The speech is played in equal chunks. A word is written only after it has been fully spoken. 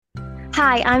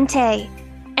Hi, I'm Tay,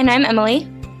 And I'm Emily,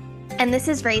 and this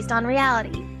is Raised on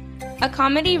Reality. a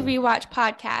comedy rewatch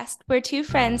podcast where two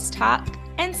friends talk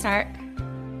and snark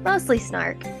Mostly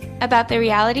snark. about the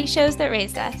reality shows that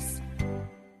raised us.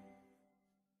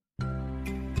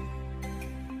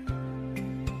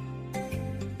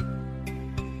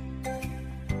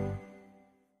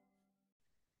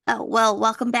 Oh, well,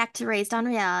 welcome back to Raised on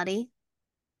Reality.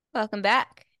 Welcome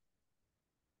back.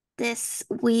 This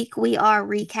week we are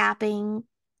recapping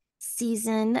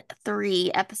season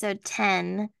 3, episode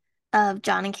 10 of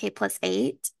John and Kate plus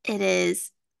 8. It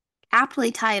is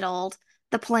aptly titled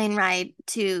The Plane Ride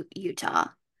to Utah,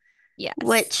 Yes.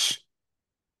 which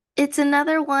it's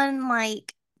another one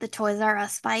like the Toys R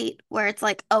Us fight where it's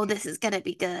like, oh, this is gonna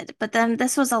be good. But then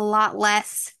this was a lot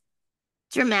less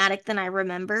dramatic than I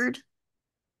remembered.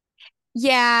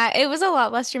 Yeah, it was a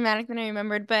lot less dramatic than I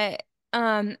remembered, but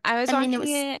I was I mean, it watching was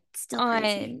it still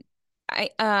crazy.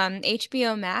 on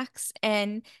HBO Max,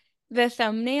 and the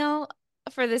thumbnail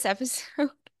for this episode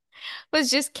was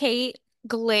just Kate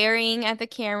glaring at the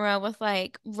camera with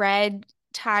like red,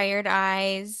 tired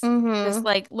eyes, just Mm-hmm.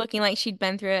 like looking like she'd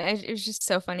been through it. It was just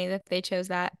so funny that they chose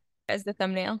that as the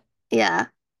thumbnail. Yeah.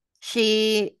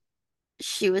 She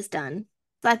she was done.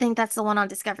 So I think that's the one on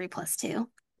Discovery Plus too.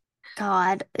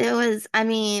 God, it was, I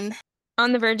mean,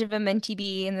 On the verge of a mentee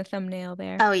bee in the thumbnail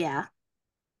there. oh yeah.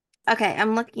 Okay,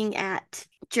 I'm looking at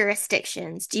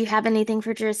jurisdictions. Do you have anything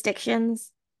for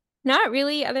jurisdictions? Not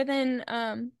really, other than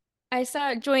I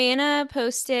saw Joanna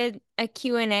posted a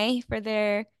Q&A for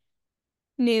their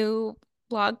new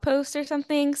blog post or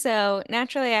something. So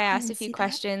naturally I I asked a didn't few see that.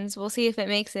 questions. We'll see if it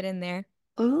makes it in there.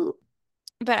 Ooh,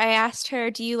 But I asked her,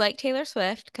 do you like Taylor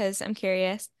Swift? Because I'm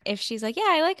curious if she's like, yeah,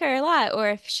 I like her a lot, or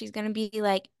if she's gonna be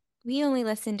like, we only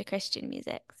listen to Christian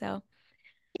music. So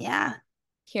yeah.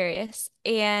 curious.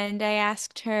 And I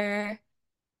asked her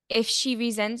if she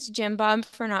resents Jim Bob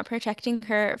for not protecting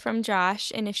her from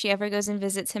Josh, and if she ever goes and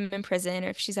visits him in prison, or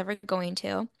if she's ever going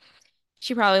to.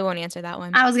 She probably won't answer that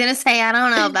one. I was gonna say I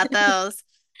don't know about those.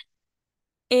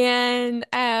 And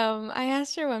I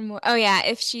asked her one more. Oh yeah,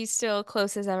 if she's still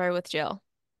close as ever with Jill.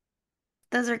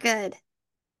 Those are good.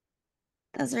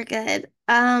 Those are good.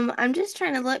 I'm just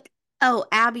trying to look. Oh,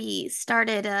 Abby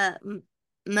started a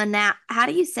Monat. How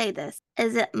do you say this?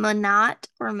 Is it Monat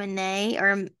or Monet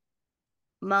or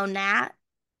Monat?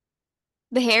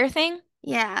 The hair thing?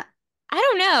 Yeah. I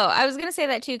don't know. I was gonna say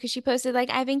that too because she posted like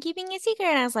I've been keeping it secret,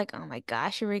 and I was like, oh my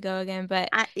gosh, here we go again. But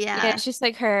yeah, Yeah. it's just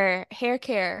like her hair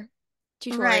care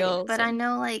Right, tutorials but I and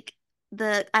know like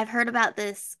the I've heard about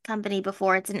this company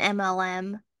before. It's an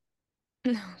MLM.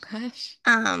 oh gosh.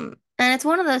 And it's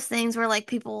one of those things where like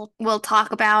people will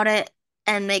talk about it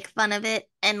and make fun of it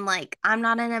and like I'm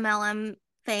not an MLM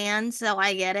fan, so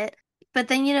I get it. But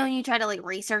then you try to like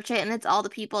research it and it's all the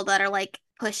people that are like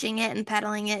pushing it and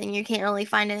peddling it and you can't really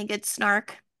find any good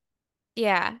snark.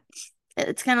 Yeah.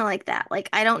 It's kind of like that. Like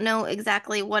I don't know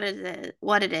exactly what it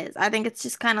is. I think it's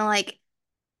just kind of like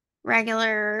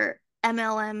regular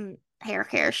MLM hair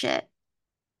care shit.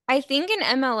 I think an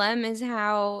MLM is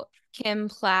how Kim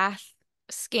Plath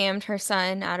scammed her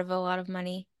son out of a lot of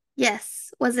money.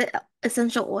 Yes. Was it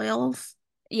essential oils?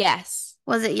 Yes,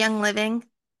 Was it Young Living?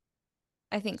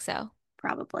 I think so.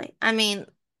 Probably. I mean,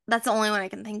 that's the only one I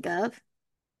can think of.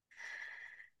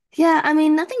 Yeah, I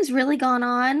mean, nothing's really gone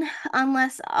on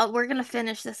unless we're gonna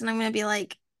finish this and I'm gonna be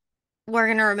like, we're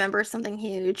gonna remember something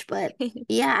huge. But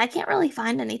yeah, I can't really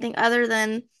find anything other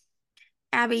than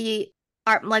Abby,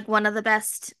 like one of the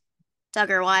best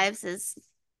Duggar wives, is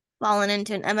fallen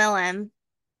into an MLM.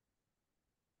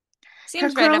 Her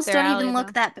Seems right up curls their don't alley even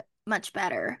look though. that much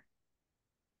better.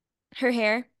 Her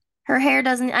hair. Her hair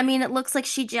doesn't, I mean, it looks like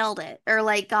she gelled it or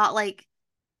like got like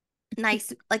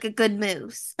nice, like a good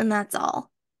mousse, and that's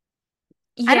all.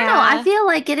 I don't know. I Yeah. feel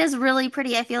like it is really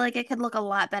pretty. I feel like it could look a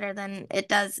lot better than it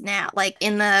does now, like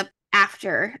in the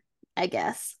after, I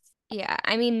guess. Yeah.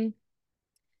 I mean,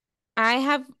 I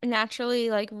have naturally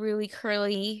like really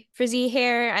curly, frizzy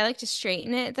hair. I like to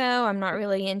straighten it though. I'm not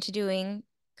really into doing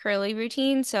curly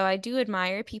routines, so I do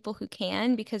admire people who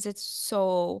can because it's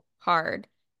so hard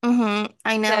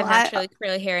I to know. have naturally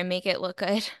curly hair and make it look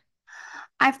good.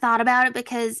 I've thought about it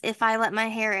because if I let my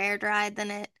hair air dry,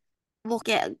 then it will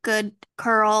get a good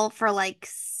curl for like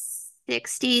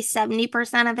 60,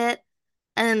 70% of it,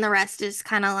 and then the rest is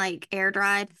kind of like air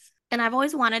dried. And I've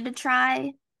always wanted to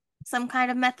try some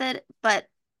kind of method, but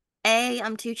A,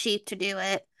 I'm too cheap to do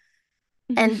it,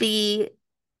 and B,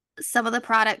 some of the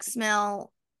products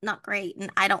smell not great,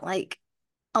 and I don't like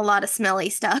a lot of smelly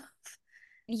stuff.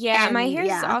 Yeah, my And hair's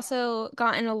yeah. also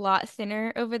gotten a lot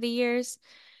thinner over the years.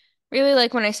 Really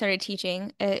like when I started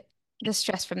teaching it. the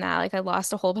stress from that. Like I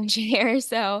lost a whole bunch of hair,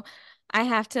 so I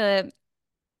have to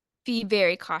be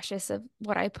very cautious of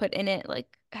what I put in it.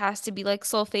 Like it has to be like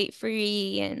sulfate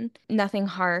free and nothing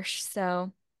harsh.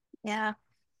 So Yeah.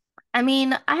 I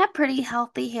mean, I have pretty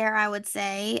healthy hair, I would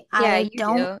say. yeah, I you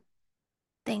don't, do.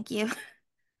 thank you.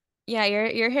 Yeah,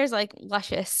 your hair's like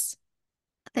luscious.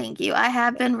 Thank you. I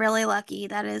have been really lucky.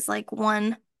 That is like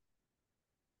one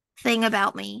thing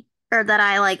about me, or that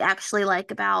I like actually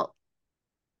like about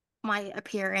my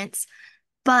appearance.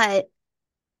 But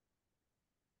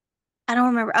I don't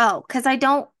remember. Oh, because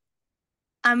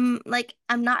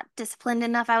I'm not disciplined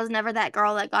enough. I was never that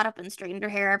girl that got up and straightened her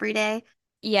hair every day.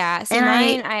 Yeah, see And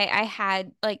mine I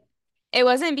had like it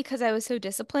wasn't because I was so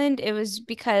disciplined, it was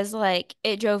because like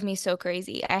it drove me so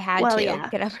crazy. I had well, to yeah.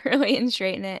 get up early and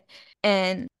straighten it.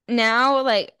 And now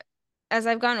like as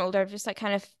I've gotten older, I've just like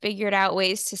kind of figured out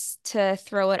ways to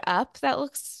throw it up that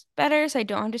looks better so I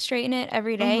don't have to straighten it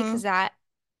every day Hmm. because that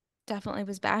definitely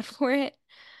was bad for it.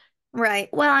 Right.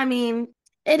 Well, I mean,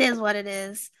 it is what it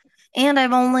is. And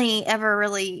I've only ever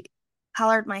really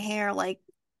colored my hair like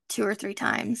 2 or 3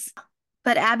 times.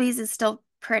 But Abby's is still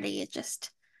pretty. It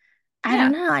just, I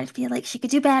don't Yeah. know. I feel like she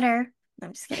could do better. No,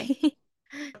 I'm just kidding.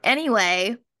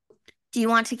 Anyway, do you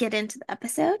want to get into the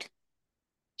episode?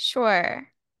 Sure.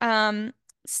 Um,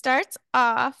 starts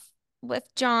off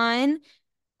with John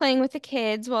playing with the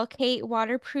kids while Kate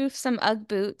waterproofs some Ugg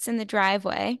boots in the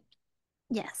driveway.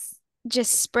 Yes.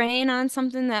 Just spraying on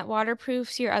something that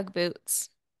waterproofs your Ugg boots.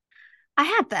 I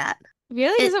had that.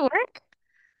 Really? Does It, it work?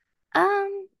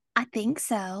 I think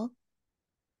so.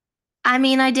 I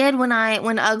mean, I did when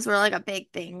Uggs were like a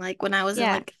big thing, like when I was in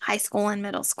Yeah. like high school and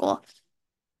middle school,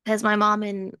 because my mom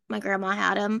and my grandma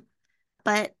had them.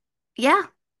 But yeah,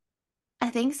 I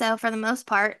think so for the most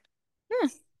part. Huh.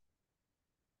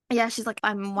 Yeah, she's like,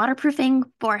 I'm waterproofing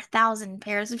 4,000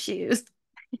 pairs of shoes.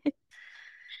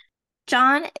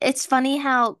 John, it's funny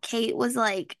how Kate was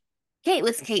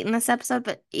Kate in this episode,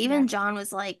 but Yeah. even John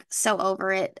was like so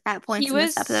over it at He points in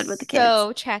was this episode with the kids.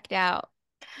 so checked out.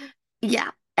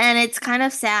 Yeah. And it's kind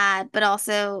of sad, but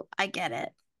also I get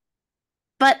it.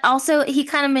 But also he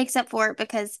kind of makes up for it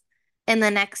because in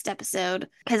the next episode,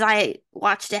 because I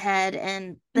watched ahead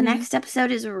and the Hmm. next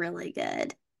episode is really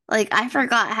good. Like I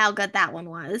forgot how good that one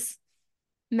was.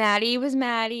 Maddie was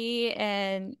Maddie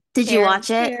and Did you Kara was watch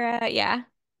it? Kara. Yeah,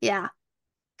 Yeah.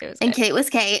 it was And good. Kate was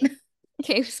Kate.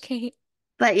 Kate was Kate.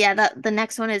 But yeah, the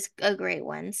next one is a great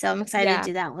one. So I'm excited to Yeah.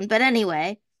 do that one. But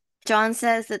anyway, John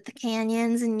says that the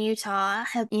canyons in Utah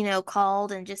have,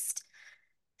 called and just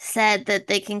said that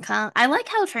they can come. I like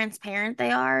how transparent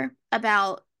they are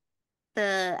about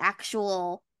the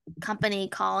actual company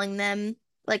calling them,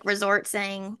 like resort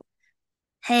saying,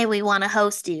 "Hey, we want to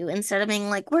host you," instead of being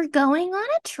like, "We're going on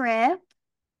a trip."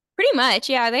 Pretty much.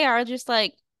 Yeah, they are just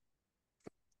like,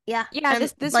 Yeah. yeah,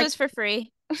 And this like was for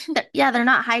free. yeah, they're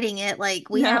not hiding it. Like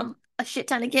we have No. a shit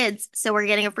ton of kids, so we're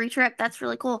getting a free trip. That's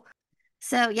really cool.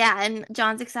 So yeah, and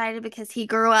John's excited because he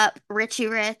grew up Richie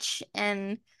Rich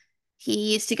and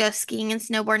he used to go skiing and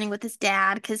snowboarding with his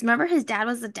dad. Because remember, his dad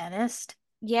was a dentist.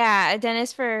 Yeah, a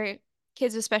dentist for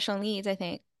kids with special needs, I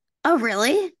think. Oh,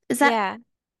 really? Is that Yeah.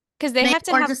 Because they name have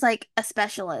to or have just like a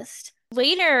specialist?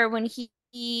 later when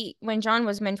when John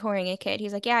was mentoring a kid,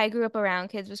 he's like, "Yeah, I grew up around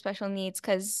kids with special needs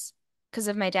because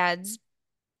of my dad's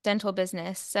dental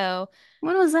business." So,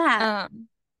 When was that? um,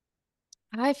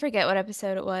 I forget what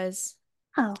episode it was,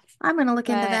 Oh, I'm gonna look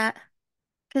into but that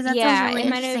because that sounds yeah, really it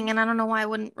might have interesting, and I don't know why I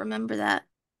wouldn't remember that.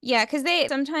 yeah, because they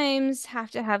sometimes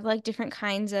have to have like different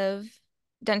kinds of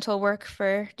dental work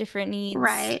for different needs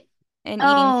Right. and eating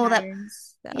Oh, that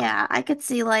patterns. So, yeah, I could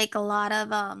see like a lot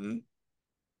of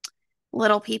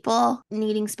little people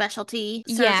needing specialty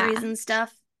yeah. surgeries and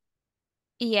stuff.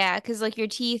 Yeah, because like your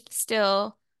teeth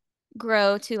still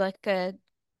grow to like a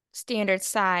standard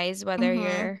size, Hmm.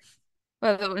 whether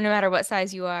no matter what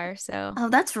size you are. So, Oh,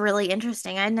 that's really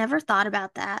interesting. I never thought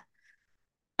about that.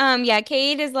 yeah,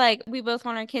 Cade is like we both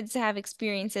want our kids to have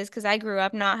experiences because I grew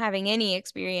up not having any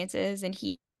experiences, and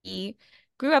he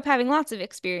grew up having lots of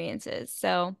experiences.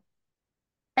 So,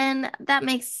 And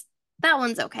that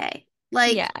one's okay.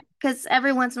 Like, yeah, because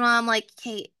every once in a while I'm like,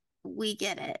 Kate, we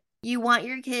get it. You want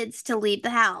your kids to leave the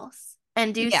house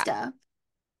and do yeah, stuff.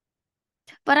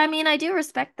 But I mean, I do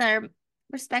respect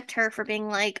her for being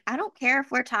like, I don't care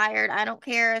if we're tired. I don't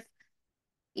care if,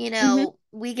 hmm,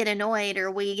 we get annoyed or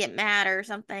we get mad or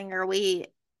something or we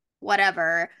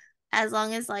whatever, as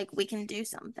long as like we can do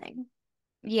something.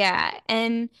 yeah,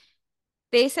 and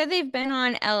they said they've been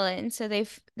on Ellen, so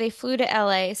they flew to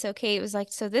LA. So Kate was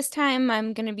like, so this time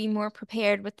I'm gonna be more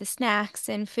prepared with the snacks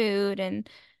and food and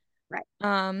Right.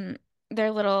 um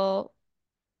their little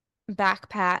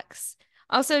backpacks.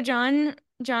 Also, John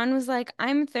was like,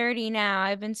 "I'm 30 now.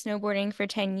 I've been snowboarding for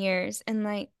 10 years." And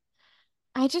like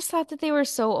I just thought that they were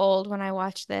so old when I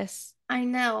watched this. I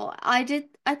know. I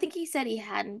think he said he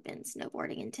hadn't been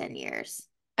snowboarding in 10 years.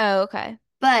 Oh, okay.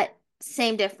 But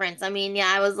same difference. I mean,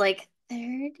 yeah, I was like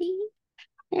 30,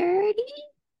 30.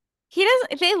 He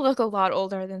does they look a lot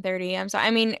older than 30. I'm sorry.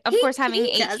 I mean, of course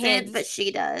He doesn't, but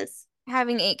she does.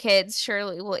 having 8 kids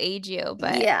surely will age you,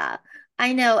 but Yeah.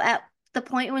 I know at the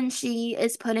point when she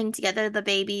is putting together the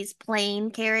baby's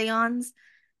plane carry-ons,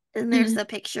 and there's Mhm. the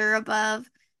picture above.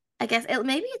 I guess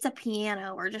maybe it's a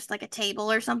piano or just like a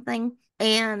table or something.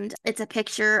 And it's a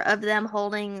picture of them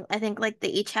holding, I think like they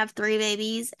each have three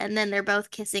babies, and then they're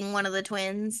both kissing one of the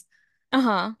twins.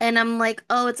 Uh-huh. And I'm like,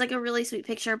 oh, it's like a really sweet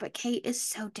picture, but Kate is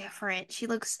so different. She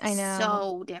looks I know.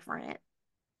 so different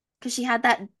because she had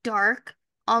that dark,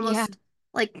 Yeah. almost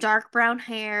like dark brown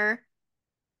hair.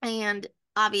 And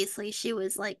obviously, she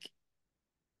was like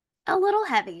a little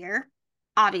heavier.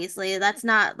 Obviously, that's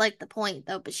not like the point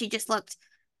though, but she just looked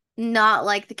not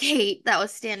like the Kate that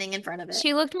was standing in front of it.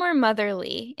 She looked more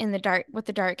motherly in the dark with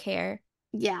the dark hair.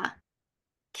 Yeah.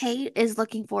 Kate is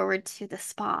looking forward to the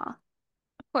spa.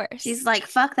 Of She's course. like,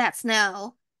 fuck that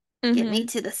snow. Get me Mm-hmm.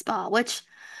 to the spa, which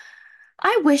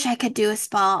I wish I could do a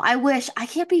spa. I wish I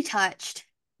can't be touched.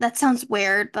 That sounds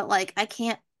weird, but like I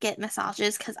can't get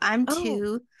massages because I'm Oh,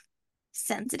 too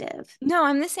sensitive. no,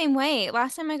 I'm the same way.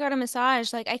 Last time I got a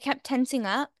massage, like I kept tensing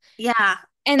up Yeah.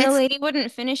 and the It's, lady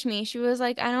wouldn't finish me. She was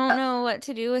like, I don't uh, know what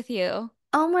to do with you.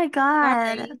 oh my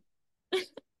God. Sorry.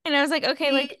 And I was like,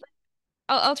 okay, like She,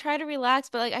 I'll try to relax,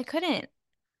 but like I couldn't.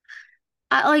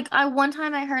 I one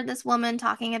time I heard this woman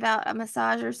talking about a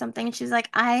massage or something, and she's like,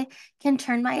 I can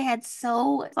turn my head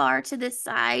so far to this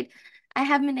side. I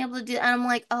haven't been able to do, and I'm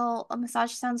like, oh, a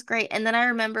massage sounds great. And then I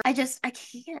remember I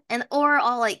can't, and or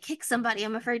I'll like kick somebody.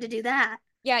 I'm afraid to do that.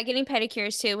 Yeah, getting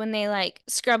pedicures too, when they like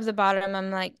scrub the bottom,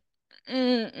 I'm like,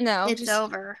 no, It's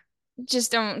over.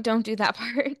 just don't do that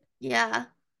part. Yeah.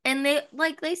 And they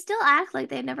still act like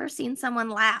they've never seen someone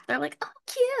laugh. They're like, oh,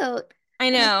 cute. I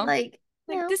And it's know. like,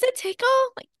 Like, no. does it tickle?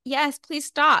 Like, yes, please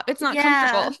stop. It's not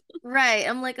Yeah. comfortable. Right.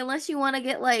 I'm like, unless you want to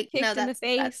get like, no, Kicked in the that's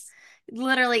face.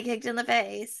 literally kicked in the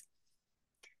face.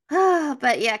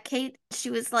 But yeah, Kate, she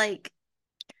was like,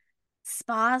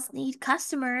 spas need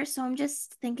customers, so I'm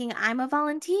just thinking I'm a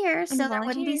volunteer, I'm a so there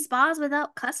wouldn't be volunteer. spas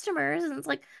without customers. And it's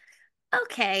like,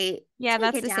 okay, Yeah, take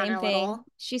that's it the down same a thing. little.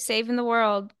 She's saving the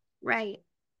world. Right.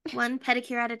 One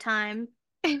pedicure at a time.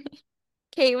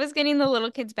 Kate was getting the little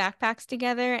kids' backpacks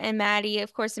together, and Maddie,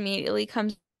 of course, immediately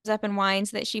comes up and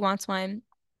whines that she wants one.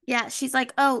 Yeah, she's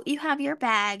like, oh, you have your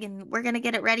bag and we're gonna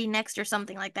get it ready next or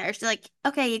something like that. Or she's like,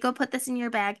 okay, you go put this in your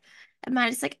bag. And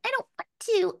Maddie's like, I don't want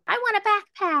to. I want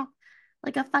a backpack.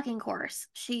 Like a fucking horse.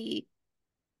 She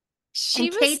And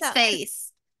was Kate's so,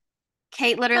 face.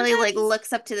 Kate literally like sometimes,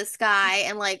 looks up to the sky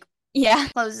and like yeah.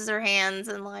 closes her hands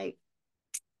and like,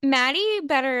 Maddie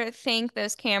better thank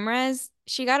those cameras.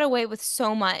 She got away with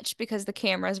so much because the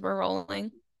cameras were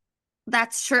rolling.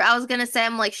 that's true. I was gonna say,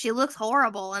 I'm like, she looks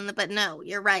horrible, but no,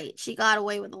 you're right. She got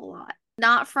away with a lot.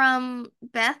 Not from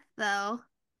Beth though.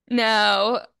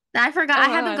 No. I forgot.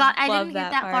 Oh, I I love didn't get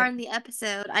that that far part. in the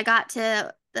episode. I got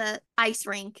to the ice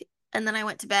rink and then I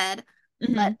went to bed.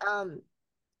 Hmm. But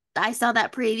I saw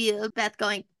that preview of Beth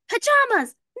going,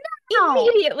 pajamas now.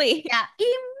 Immediately. Yeah,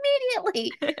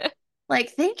 immediately.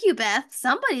 Like, thank you, Beth.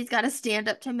 Somebody's got to stand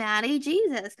up to Maddie.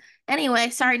 Jesus. Anyway, I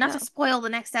sorry not to know. spoil the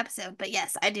next episode, but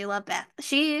yes, I do love Beth.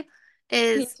 She Me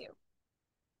is too.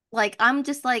 like, I'm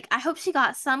just like, I hope she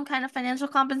got some kind of financial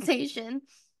compensation.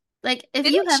 Like, if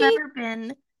you Didn't have she ever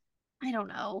been, I don't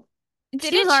know, didn't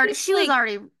she she was like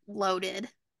already loaded.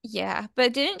 yeah,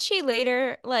 but didn't she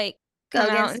later like Go come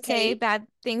out against and say Kate. bad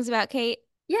things about Kate?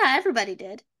 Yeah, everybody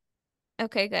did.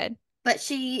 Okay, good. But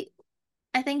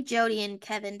I think Jody and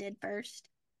Kevin did first.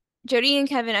 Jody and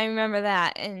Kevin, I remember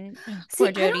that. And ugh, See, poor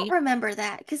I don't Jody. remember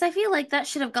that because I feel like that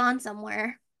should have gone somewhere.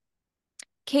 And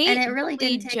Kate it really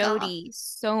didn't bullied take off. Jody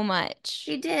so much.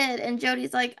 She did. And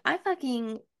Jody's like, I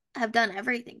fucking have done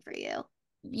everything for you.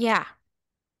 Yeah.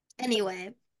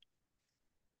 Anyway,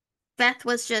 Beth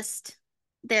was just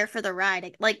there for the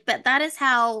ride. Like, but that is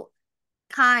how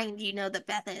kind you know that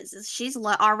Beth is she's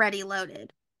already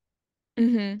loaded.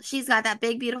 Hmm. She's got that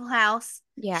big, beautiful house.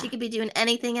 She Yeah. could be doing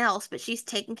anything else, but she's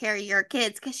taking care of your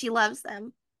kids because she loves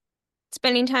them.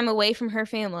 Spending time away from her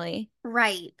family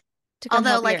Right. to come Although,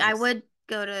 help like, I yours. would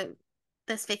go to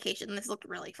this vacation. This looked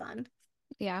really fun.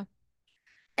 Yeah.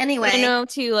 But I Anyway, know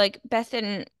too, like Beth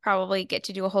didn't probably get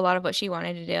to do a whole lot of what she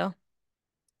wanted to do.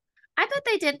 I bet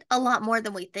they did a lot more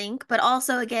than we think. But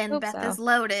also, again, Hope Beth is so.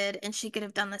 loaded and she could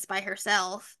have done this by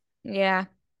herself. Yeah.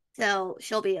 So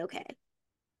she'll be okay.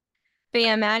 But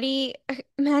yeah,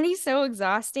 Maddie's so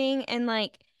exhausting and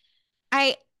like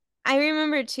I I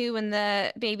remember too when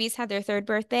the babies had their third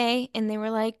birthday and they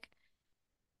were like,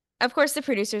 of course the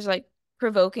producers like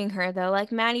provoking her though,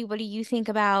 like, Maddie, what do you think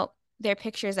about their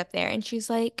pictures up there? And she's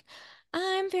like,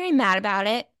 I'm very mad about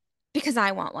it because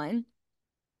I want one.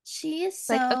 She is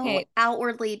Like, so okay,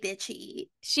 outwardly bitchy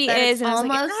she that it's is, and I was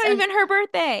like, it's almost not an even her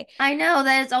birthday. I know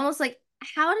that it's almost like,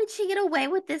 how did she get away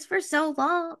with this for so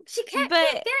long? She can't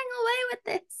keep But getting away with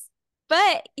this.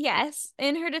 but yes,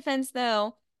 in her defense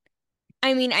though,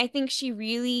 I mean, I think she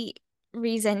really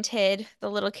resented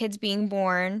the little kids being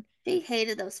born She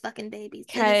hated those fucking babies.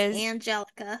 It is because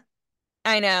Angelica.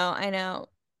 I know.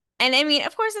 And I mean,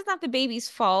 of course, it's not the baby's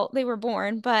fault. They were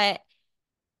born, but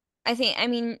I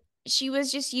mean, she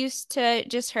was just used to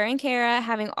just her and Kara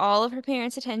having all of her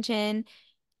parents' attention.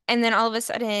 And then all of a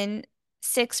sudden,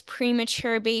 six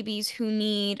premature babies who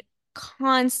need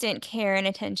constant care and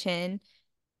attention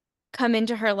come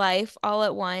into her life all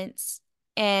at once.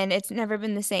 And it's never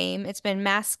been the same. It's been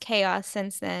mass chaos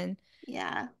since then.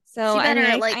 Yeah. So, She I mean,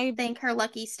 better like I thank her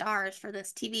lucky stars for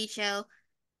this TV show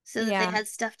so that they yeah, had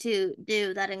stuff to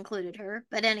do that included her.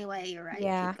 But anyway, you're right.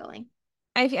 yeah. Keep going.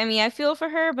 I mean, I feel for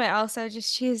her, but also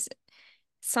just she's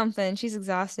something. She's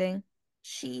exhausting.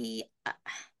 She,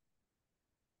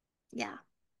 yeah.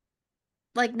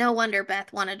 Like, no wonder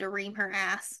Beth wanted to ream her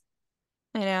ass.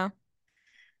 I know.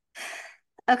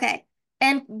 Okay.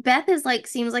 And Beth is like,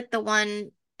 seems like the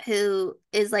one who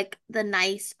is like the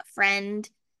nice friend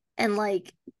and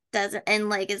like doesn't, and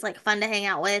like is like fun to hang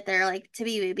out with or like to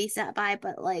be babysat by.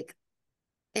 But like,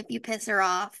 if you piss her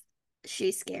off,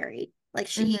 she's scary. Like,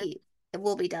 Hmm. she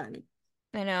will be done.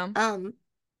 I know. Um,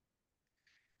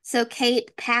 so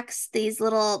Kate packs these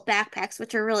little backpacks,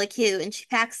 which are really cute, and she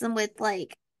packs them with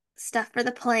like stuff for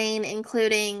the plane,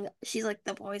 including she's like,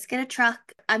 the boys get a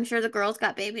truck. I'm sure the girls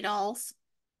got baby dolls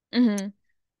Hmm.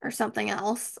 or something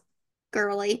else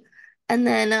girly. And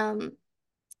then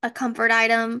a comfort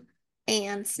item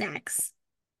and snacks.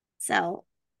 So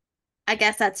I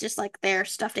guess that's just like their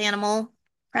stuffed animal,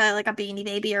 probably like a beanie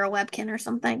baby or a webkin or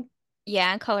something.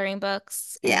 Yeah, coloring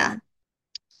books. Yeah.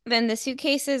 And then the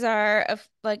suitcases are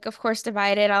of course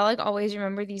divided. I'll like always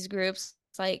remember these groups.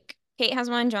 It's like Kate has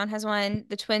one, John has one,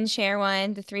 the twins share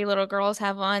one, the three little girls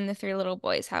have one, the three little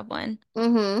boys have one.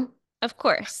 Mm-hmm. Of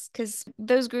course, because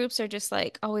those groups are just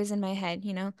like always in my head,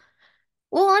 you know?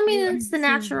 Well, I You mean, are it's the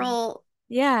so good. natural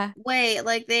Yeah. way.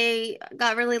 Like they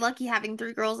got really lucky having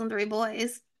three girls and three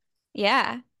boys.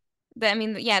 Yeah. I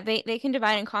mean, yeah, they can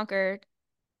divide and conquer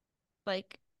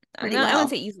like Pretty I wouldn't well.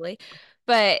 say easily,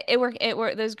 but it work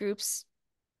those groups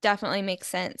definitely make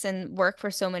sense and work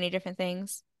for so many different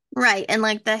things. Right. And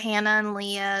like the Hannah and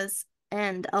Leah's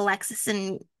and Alexis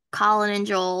and Colin and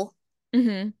Joel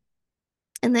Hmm.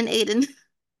 and then Aiden.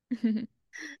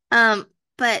 Um,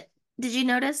 but did you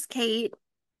notice Kate?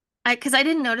 Because I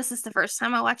didn't notice this the first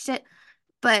time I watched it,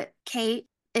 but Kate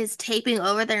is taping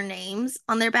over their names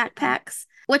on their backpacks,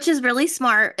 which is really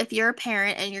smart if you're a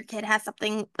parent and your kid has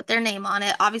something with their name on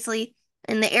it. Obviously,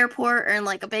 in the airport or in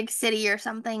like a big city or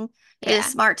something, it is Yeah.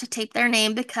 smart to tape their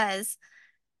name because,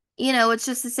 you know, it's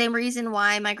just the same reason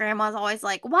why my grandma's always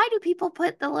like, why do people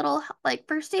put the little like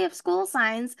first day of school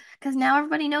signs? Because now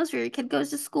everybody knows where your kid goes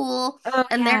to school Oh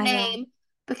and their yeah, yeah. name.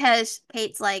 Because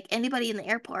Kate's like, anybody in the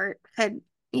airport could,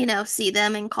 you know, see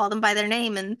them and call them by their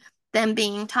name. And them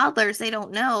being toddlers, they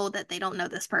don't know that they don't know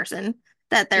this person,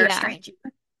 that they're a Yeah. stranger.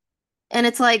 And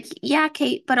it's like, yeah,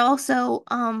 Kate, but also,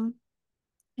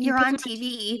 You you're put on them on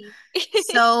TV. TV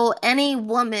So any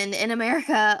woman in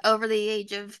America over the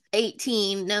age of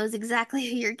 18 knows exactly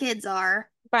who your kids are.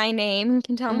 by name, you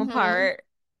can tell them Mm-hmm. apart.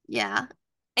 Yeah.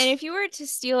 And if you were to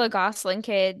steal a Gosling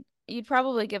kid, you'd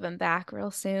probably give him back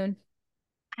real soon.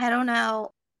 I don't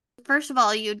know. First of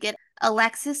all, you'd get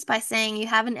Alexis by saying you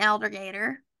have an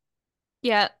alligator.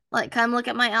 Yeah. Like, come look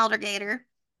at my alligator.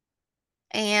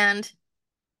 And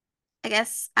I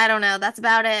guess, I don't know. That's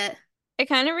about it. It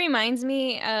kind of reminds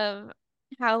me of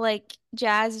how like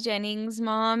Jazz Jennings'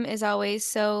 mom is always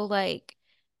so like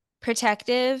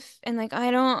protective and like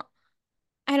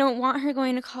I don't want her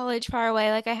going to college far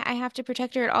away. Like I have to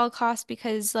protect her at all costs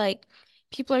because like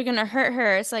people are gonna hurt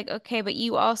her. It's like, okay, but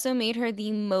you also made her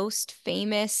the most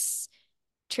famous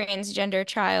transgender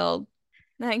child.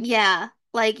 Like Yeah.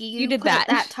 Like, you you did put that.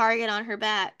 that target on her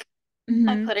back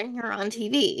by Hmm. putting her on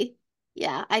TV.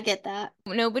 Yeah, I get that.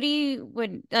 Nobody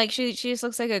would like she just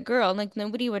looks like a girl. Like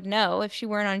nobody would know if she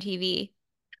weren't on TV.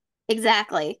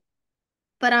 Exactly.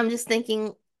 But I'm just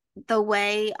thinking the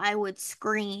way I would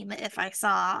scream if I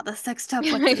saw the Oh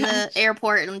sextuplets my in the gosh.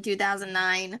 airport in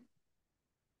 2009.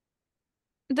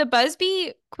 The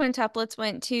Busby quintuplets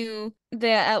went to the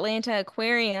Atlanta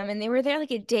Aquarium and they were there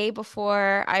like a day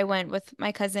before I went with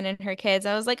my cousin and her kids.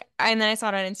 I was like, and then I saw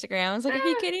it on Instagram. I was like, are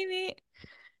you kidding me?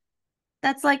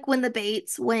 That's like when the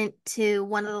Bates went to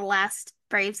one of the last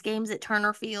Braves games at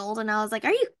Turner Field, and I was like,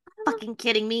 "Are you fucking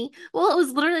kidding me?" Well, it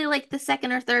was literally like the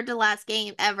second or third to last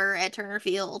game ever at Turner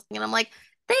Field, and I'm like,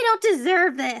 "They don't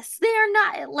deserve this. They are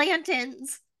not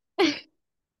Atlantans."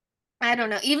 I don't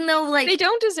know. They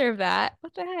don't deserve that.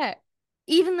 What the heck?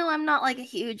 Even though I'm not like a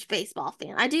huge baseball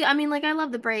fan, I do. I mean, like I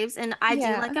love the Braves, and I do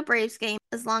like Yeah. a Braves game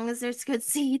as long as there's good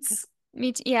seats.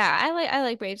 Me too. Yeah, I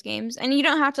like Braves games. And you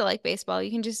don't have to like baseball.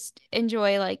 You can just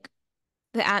enjoy like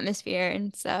the atmosphere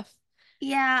and stuff.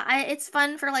 Yeah, it's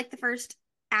fun for like the first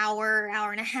hour,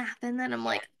 hour and a half, and then I'm Yeah.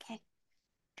 like, okay,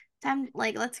 time,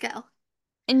 like, let's go.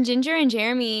 And Ginger and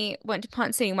Jeremy went to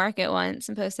Pont City Market once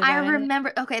and posted I about it.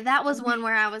 remember, okay, that was one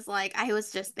where I was like, I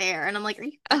was just there, and I'm like, are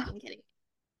you Oh, fucking kidding me?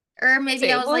 Or maybe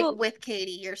say, I was like well, with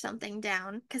Katie or something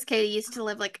down, because Katie used to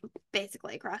live like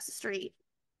basically across the street.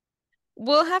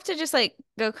 we'll have to just like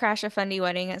go crash a Fundy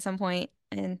wedding at some point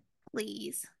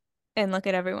Please. and look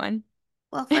at everyone.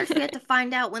 Well, first we have to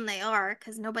find out when they are,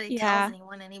 because nobody tells Yeah,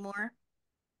 anyone anymore.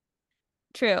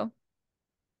 true.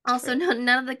 Also, True. no,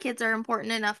 none of the kids are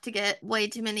important enough to get way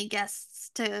too many guests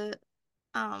to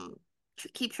um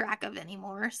keep track of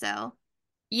anymore. So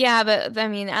Yeah, but I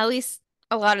mean, at least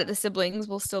a lot of the siblings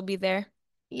will still be there.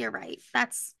 you're right.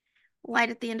 That's light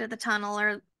at the end of the tunnel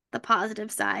or the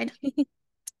positive side.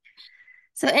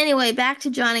 So anyway, back to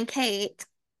John and Kate.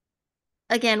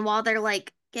 Again, while they're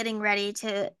like getting ready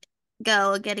to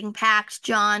go, getting packed,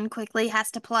 John quickly has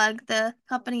to plug the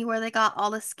company where they got all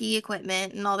the ski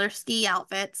equipment and all their ski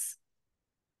outfits.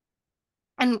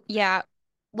 And Yeah.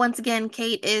 once again,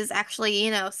 Kate is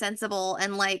actually, sensible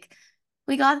and like,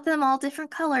 we got them all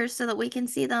different colors so that we can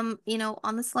see them,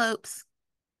 on the slopes.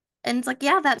 And it's like,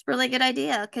 yeah, that's a really good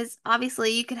idea because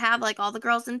obviously you could have like all the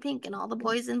girls in pink and all the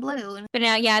boys in blue. And But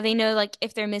now, yeah, they know like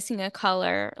if they're missing a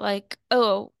color, like,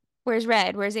 oh, where's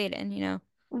red? Where's Aiden?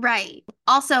 right.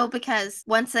 Also, because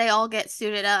once they all get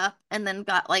suited up and then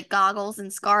got like goggles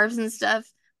and scarves and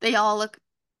stuff, they all look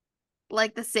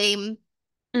like the same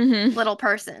Hmm. little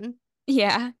person.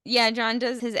 Yeah. Yeah, John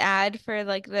does his ad for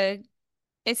like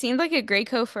it seemed like a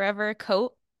Graco Forever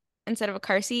coat instead of a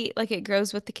car seat, like it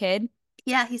grows with the kid.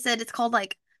 Yeah, he said it's called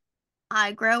like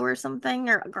I Grow or something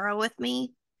or Grow with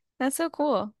Me. That's so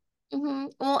cool.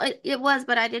 Well, it was,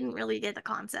 but I didn't really get the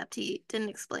concept. He didn't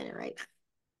explain it right.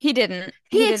 He didn't.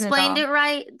 He He didn't at explained all. it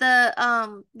right.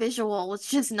 The visual was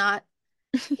just not,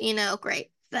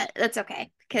 great. But that's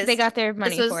okay They because got their this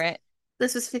money for was it.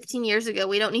 this was 15 years ago.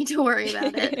 We don't need to worry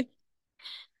about it.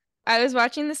 I was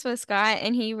watching this with Scott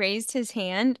and he raised his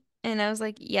hand and I was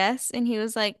like, yes. And he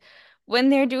was like, when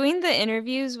they're doing the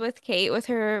interviews with Kate with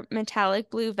her metallic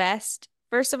blue vest,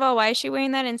 first of all, why is she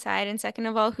wearing that inside? And second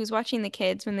of all, who's watching the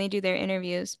kids when they do their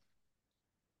interviews?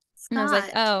 And I was like,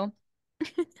 Scott, oh,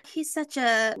 he's such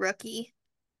a rookie.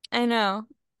 I know.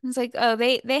 I was like, oh,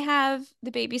 they have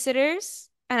the babysitters.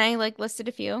 And I like listed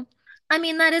a few. I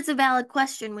mean, that is a valid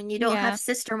question when you don't have Yeah,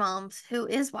 sister moms who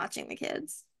is watching the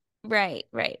kids. right,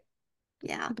 right.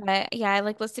 Yeah. But yeah, I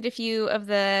like listed a few of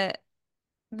the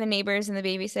neighbors and the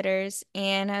babysitters,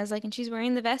 and I was like, and she's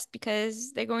wearing the vest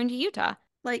because they're going to Utah.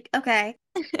 Like, okay,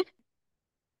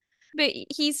 But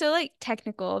he's so like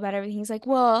technical about everything. He's like,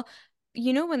 well,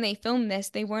 when they filmed this,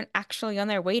 they weren't actually on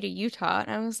their way to Utah.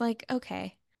 And I was like,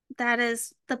 okay. that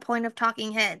is the point of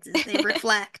talking heads is they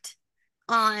reflect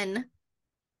on,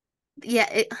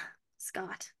 yeah,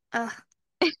 Scott.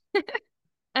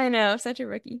 I know, such a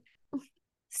rookie.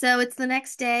 So it's the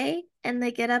next day and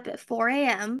they get up at 4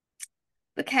 a.m.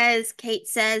 because Kate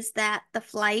says that the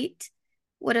flight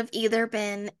would have either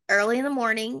been early in the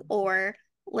morning or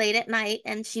late at night,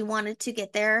 and she wanted to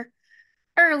get there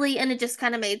early, and it just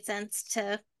kind of made sense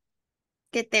to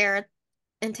get there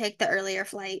and take the earlier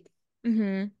flight.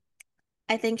 Hmm.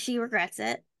 I think she regrets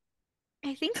it.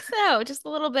 I think so, just a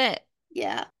little bit.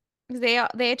 Yeah. 'Cause they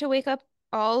had to wake up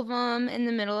all of them in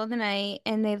the middle of the night,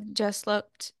 and they just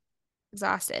looked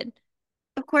exhausted.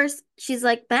 Of course, she's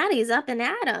like, Maddie's up and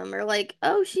at him, or like,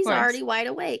 oh, Of she's course. already wide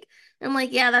awake. And I'm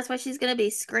like, yeah, that's why she's gonna be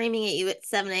screaming at you at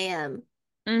 7 a.m.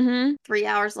 Hmm. 3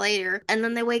 hours later. And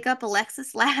then they wake up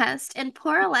Alexis last, and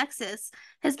poor Alexis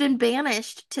has been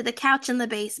banished to the couch in the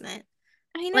basement.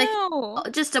 I Like, know.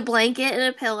 just a blanket and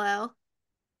a pillow.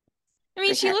 I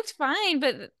mean, she Because looked fine,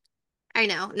 but I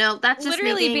know, no, that's just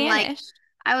me literally being like, banished.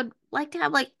 I would like to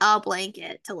have like a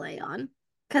blanket to lay on.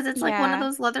 Because it's like one of Yeah.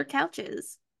 those leather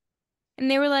couches. And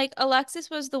they were like, Alexis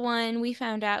was the one we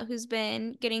found out who's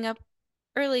been getting up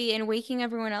early and waking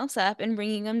everyone else up and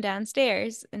bringing them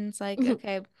downstairs. And it's like,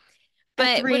 okay,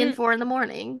 At but 3 and 4 in the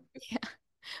morning. yeah,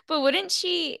 but wouldn't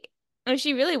she, if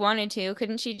she really wanted to,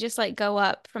 couldn't she just like go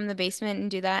up from the basement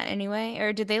and do that anyway?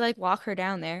 Or did they like walk her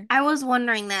down there? I was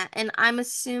wondering that, and I'm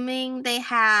assuming they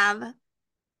have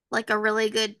like a really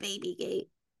good baby gate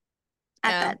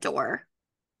at Oh. that door.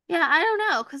 Yeah, I don't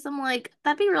know, because I'm like,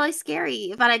 that'd be really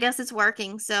scary, but I guess it's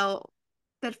working, so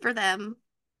good for them.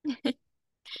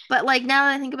 But like now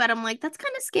that I think about it, I'm like, that's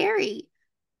kind of scary.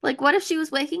 Like, what if she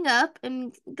was waking up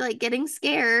and like getting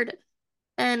scared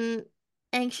and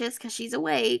anxious because she's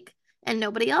awake and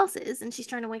nobody else is, and she's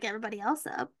trying to wake everybody else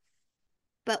up?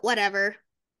 But whatever.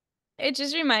 It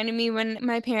just reminded me when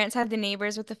my parents had the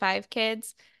neighbors with the five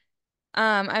kids.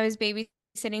 I was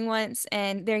babysitting once,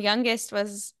 and their youngest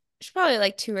was she's probably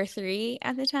like 2 or 3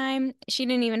 at the time. She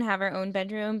didn't even have her own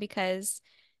bedroom because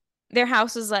their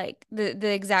house was like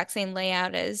the exact same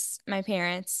layout as my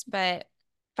parents, but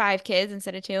 5 kids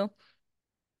instead of 2.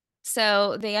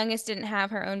 So the youngest didn't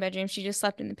have her own bedroom. She just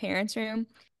slept in the parents' room.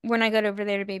 When I got over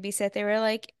there to babysit, they were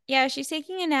like, "Yeah, she's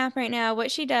taking a nap right now.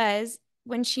 What she does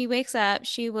when she wakes up,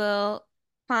 she will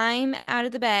climb out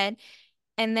of the bed,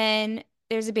 and then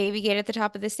there's a baby gate at the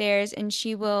top of the stairs, and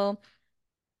she will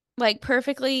like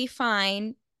perfectly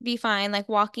fine, be fine, like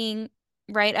walking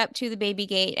right up to the baby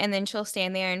gate, and then she'll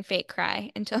stand there and fake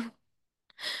cry until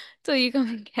until you come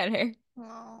and get her."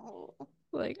 Oh,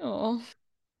 Like, oh.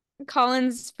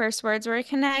 Colin's first words were,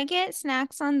 "Can I get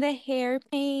snacks on the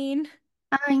hairpane?"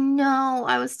 I know.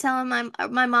 I was telling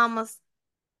my mom was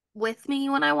with me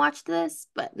when I watched this,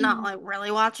 but not Mhm. like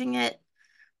really watching it.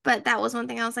 But that was one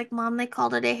thing I was like, Mom, they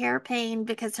called it a hairpane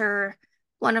because her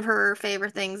one of her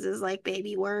favorite things is like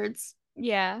baby words.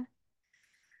 Yeah.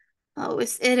 Oh,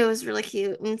 it was really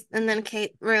cute. And then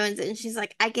Kate ruins it and she's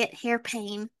like, I get hair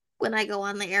pain when I go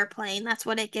on the airplane. That's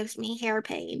what it gives me, hair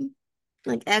pain.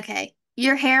 Like, okay,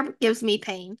 your hair gives me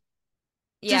pain.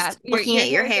 Yeah, Just your looking your at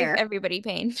your hair gives hair. everybody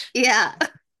pain. Yeah.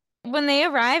 When they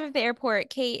arrive at the airport,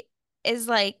 Kate is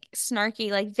like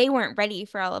snarky, like they weren't ready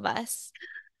for all of us.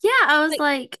 Yeah, I was Like,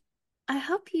 like, I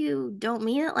hope you don't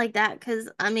mean it like that because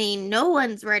I mean, no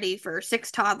one's ready for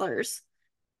six toddlers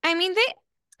I mean,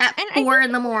 at and I 4 think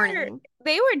in the morning.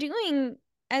 they were doing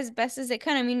as best as they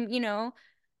could. I mean,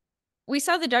 we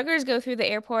saw the Duggars go through the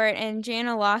airport and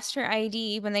Jana lost her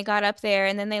ID when they got up there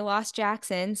and then they lost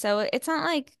Jackson. So it's not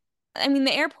like, I mean,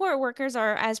 the airport workers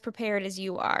are as prepared as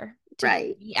you are to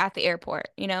Right. be at the airport,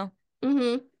 you know?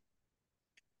 Mm-hmm.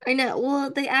 I know. Well,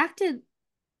 they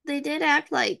did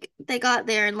act like they got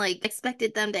there and like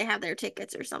expected them to have their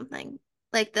tickets or something.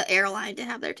 Like the airline to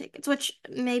have their tickets, which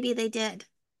maybe they did.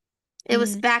 It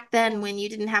was Hmm. back then Yeah. when you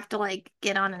didn't have to like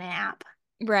get on an app.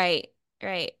 Right,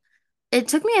 right. It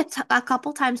took me a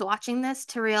couple times watching this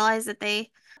to realize that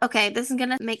okay, this is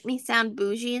gonna make me sound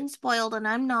bougie and spoiled, and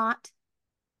I'm not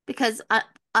because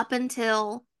up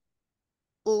until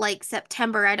like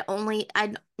September,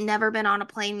 I'd never been on a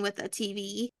plane with a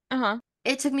TV. Uh-huh.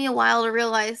 It took me a while to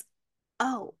realize,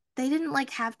 oh, they didn't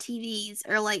like have TVs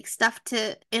or like stuff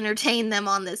to entertain them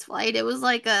on this flight. It was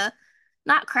like a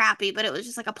not crappy, but it was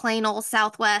just like a plain old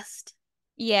Southwest.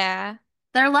 Yeah.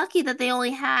 They're lucky that they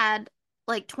only had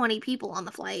like 20 people on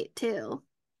the flight too.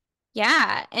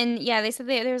 Yeah. And yeah, they said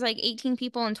there was like 18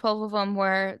 people and 12 of them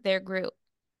were their group.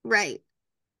 Right.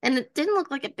 And it didn't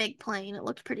look like a big plane. It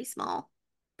looked pretty small.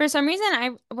 For some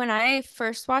reason, when I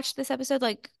first watched this episode,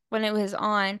 like when it was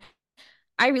on,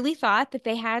 I really thought that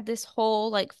they had this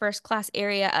whole like first class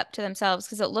area up to themselves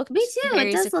because it Me looked too. It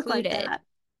very does look like secluded. that.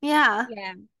 Yeah.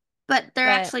 Yeah. But they're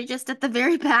But actually just at the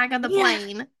very back of the yeah.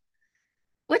 plane,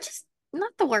 which is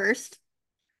not the worst.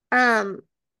 Um,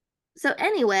 So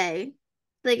anyway,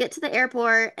 they get to the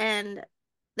airport and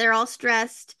they're all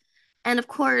stressed. And of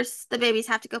course, the babies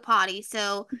have to go potty.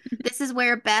 So this is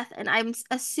where Beth, and I'm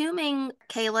assuming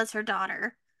Kayla's her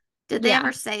daughter. Did they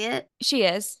ever Yeah, say it? she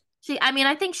is. I mean,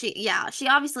 I think yeah, she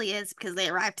obviously is because they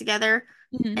arrived together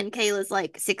Hmm. and Kayla's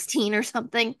like 16 or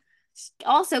something.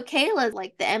 Also, Kayla's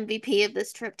like the MVP of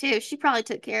this trip too. She probably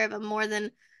took care of him more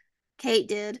than Kate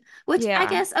did, which I Yeah.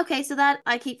 guess, okay, so that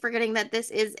I keep forgetting that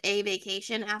this is a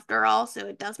vacation after all, so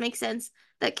it does make sense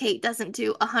that Kate doesn't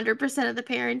do 100% of the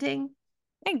parenting.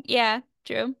 Yeah,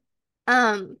 true.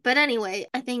 But anyway,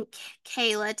 I think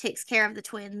Kayla takes care of the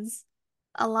twins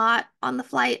a lot on the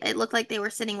flight. It looked like they were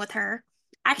sitting with her.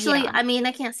 Actually, Yeah. I mean,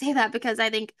 I can't say that because I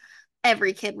think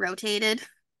every kid rotated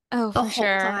Oh, the for whole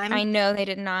sure. I time. know they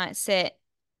did not sit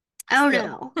Oh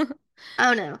still. no.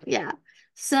 Oh no, yeah.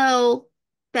 So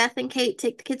Beth and Kate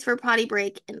take the kids for a potty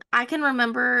break, and I can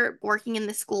remember working in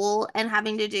the school and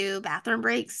having to do bathroom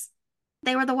breaks.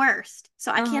 They were the worst.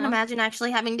 So I can't Uh-huh. imagine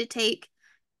actually having to take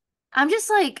I'm just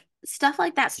like, stuff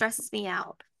like that stresses me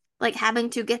out. Like having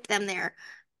to get them there,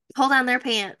 pull down their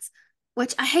pants,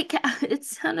 which I hate. It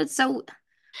sounded so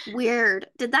weird.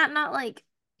 Did that not like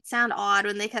sound odd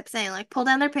when they kept saying like pull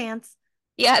down their pants?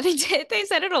 Yeah, they did. They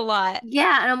said it a lot.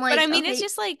 Yeah, and I'm But I like, mean, it's okay,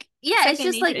 just like yeah, it's second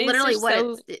just nature. like It's literally just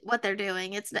so, what they're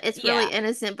doing. It's really yeah.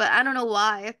 innocent, but I don't know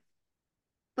why.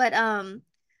 But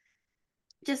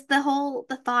just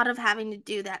the thought of having to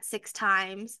do that 6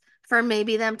 times for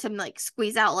maybe them to like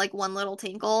squeeze out like one little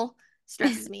tinkle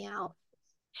stresses me out.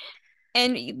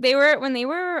 And they were when they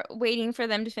were waiting for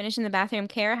them to finish in the bathroom,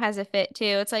 Kara has a fit too.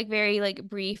 It's like very like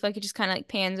brief, like it just kind of like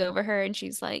pans over her and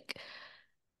she's like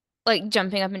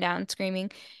jumping up and down,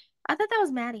 screaming. I thought that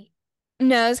was Maddie.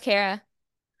 No, it's Kara. She had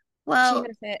Well,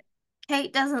 a fit.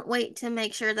 Kate doesn't wait to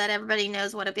make sure that everybody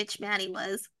knows what a bitch Maddie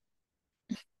was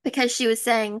because she was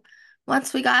saying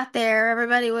once we got there,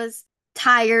 everybody was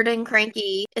tired and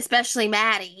cranky, especially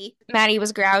Maddie. Maddie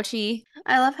was grouchy.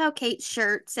 I love how Kate's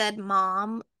shirt said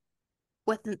mom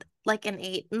with like an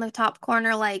 8 in the top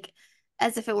corner, like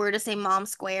as if it were to say mom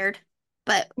squared,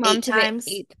 but Mom eight to the times.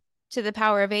 eighth to the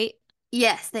power of eight.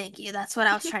 Yes, thank you. That's what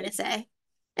I was trying to say.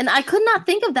 And I could not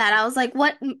think of that. I was like,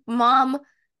 what mom?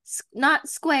 Not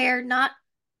squared, not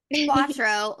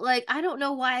quattro. Like, I don't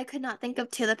know why I could not think of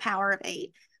to the power of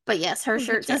 8. But yes, her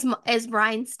shirt That's right. says is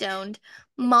rhinestoned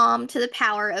mom to the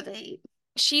power of 8.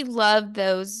 She loved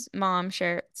those mom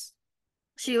shirts.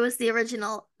 She was the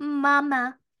original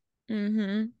mama.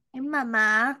 Mm-hmm. Hey,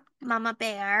 mama. Mama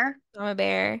bear. Mama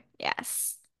Bear.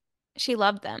 Yes. She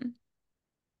loved them.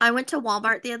 I went to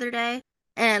Walmart the other day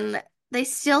and they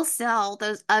still sell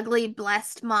those ugly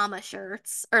blessed mama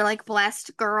shirts or like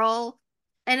blessed girl.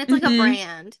 And it's like a Mm-hmm.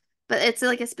 brand, but it's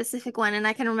like a specific one. And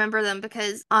I can remember them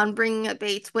because on Bringing Up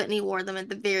Bates, Whitney wore them at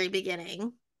the very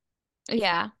beginning.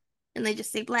 Yeah. And they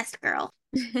just say blessed girl.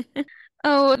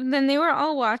 Oh, then they were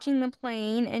all watching the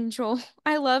plane, and Joel,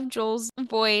 I love Joel's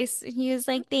voice. He was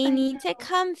like, they I need to know.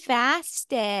 come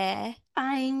faster.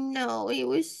 I know. It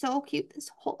was so cute this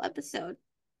whole episode.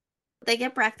 They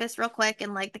get breakfast real quick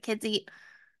and like the kids eat,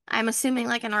 I'm assuming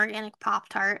like an organic Pop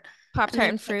Tart. And Pop-Tart then,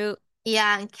 and fruit.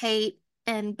 yeah, and Kate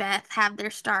and Beth have their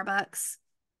Starbucks.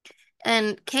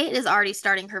 And Kate is already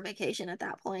starting her vacation at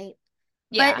that point.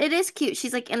 But Yeah. it is cute.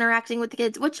 She's like interacting with the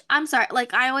kids, which I'm sorry,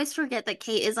 like I always forget that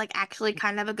Kate is like actually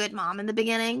kind of a good mom in the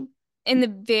beginning. In the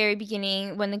very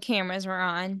beginning when the cameras were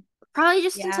on. Probably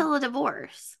just Yeah. until the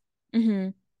divorce. Hmm.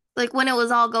 Like when it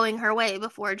was all going her way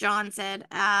before John said,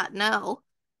 no.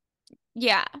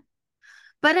 Yeah.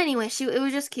 But anyway, she it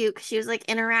was just cute 'cause she was like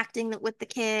interacting with the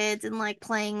kids and like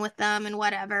playing with them and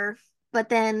whatever. But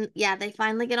then, yeah, they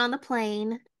finally get on the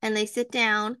plane and they sit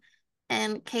down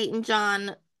and Kate and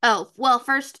John. Oh, well,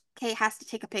 first Kate has to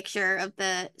take a picture of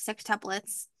the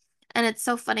sextuplets. And it's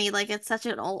so funny, like it's such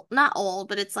an old, not old,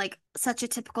 but it's like such a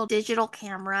typical digital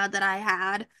camera that I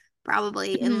had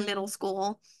probably in middle Hmm.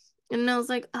 school. And I was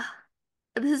like, ugh,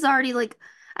 this is already like,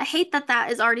 I hate that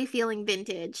that is already feeling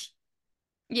vintage.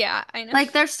 Yeah, I know.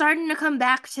 Like they're starting to come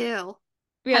back too. Have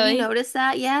you Really? noticed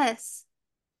that? Yes.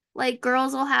 Like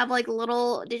girls will have like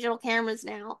little digital cameras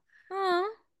now.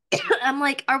 Oh, I'm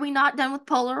like, are we not done with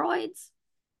Polaroids?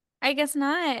 I guess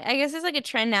not. I guess it's like a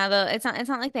trend now though. It's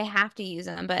not like they have to use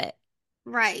them, but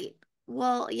Right.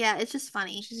 Well, yeah, it's just it's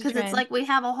funny just a because it's trend. like we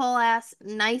have a whole ass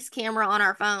nice camera on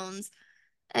our phones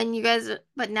and you guys,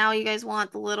 but now you guys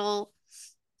want the little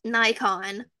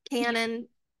Nikon, Yeah. Canon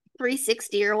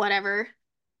 360 or whatever.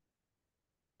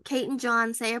 Kate and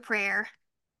John say a prayer.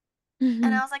 And I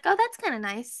Hmm. was like, oh, that's kind of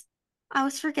nice. I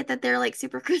always forget that they're like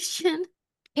super Christian,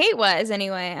 Kate was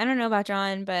anyway. I don't know about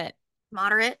John, but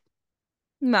moderate.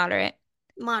 moderate.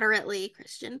 Moderately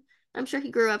Christian. I'm sure he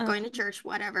grew up going to Um, church,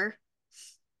 whatever.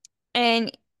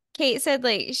 and Kate said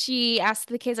like she asked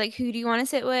the kids like who do you want to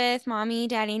sit with, mommy,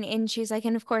 daddy, and she's like,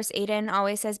 and of course Aiden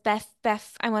always says Beth,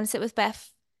 Beth, I want to sit with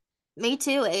Beth. Me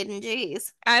too, Aiden.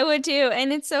 Jeez. I would too.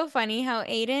 And it's so funny how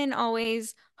Aiden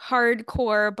always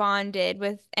hardcore bonded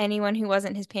with anyone who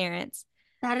wasn't his parents.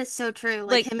 That is so true.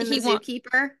 Like Like him and the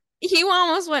zookeeper. he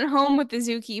almost went home with the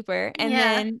zookeeper and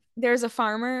Yeah. then there's a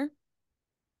farmer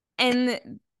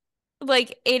and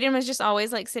like Aiden was just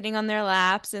always like sitting on their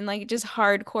laps and like just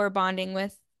hardcore bonding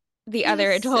with the He other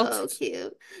was so adults.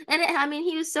 cute. And I mean,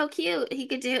 he was so cute. He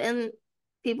could do, and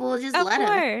people would just Of let him.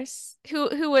 course.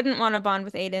 Who wouldn't want to bond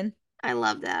with Aiden? I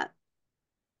love that.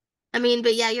 I mean,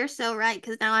 but yeah, you're so right,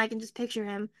 because now I can just picture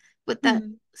him with that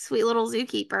Mhm. sweet little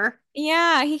zookeeper.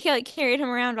 Yeah, he like carried him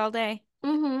around all day.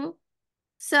 Mm-hmm.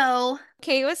 So,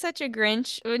 Kate was such a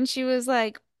Grinch when she was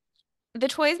like, the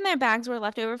toys in their bags were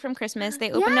left over from Christmas.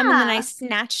 They opened them and then I yeah.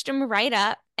 snatched them right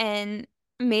up and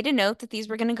made a note that these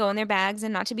were going to go in their bags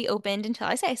and not to be opened until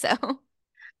I say so.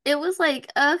 It was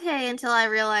like, okay, until I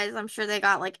realized I'm sure they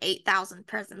got like 8,000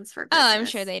 presents for Oh, I'm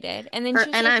sure Christmas. they did. And then For,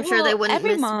 she was and like, I'm sure they well, wouldn't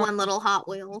every miss one mom, little Hot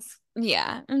Wheels.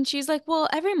 yeah. And she's like, well,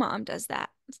 every mom does that.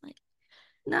 It's like,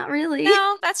 Not really.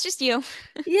 no, that's just you.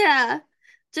 Yeah.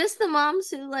 Just the moms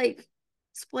who like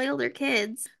spoil their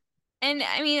kids. And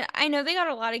I mean, I know they got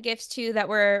a lot of gifts too that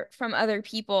were from other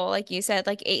people, like you said,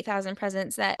 like 8,000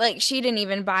 presents that like she didn't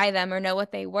even buy them or know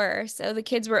what they were. So the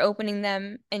kids were opening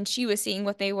them and she was seeing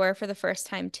what they were for the first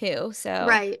time too. So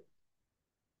Right.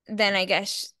 then I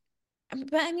guess,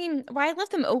 but I mean, why let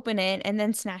them open it and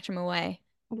then snatch them away?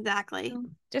 Exactly.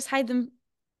 Just hide them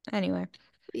anyway.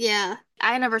 Yeah.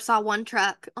 I never saw one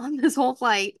truck on this whole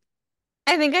flight.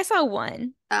 I think I saw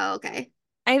one. Oh, okay.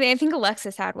 I think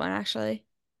Alexis had one actually.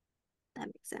 That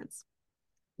makes sense.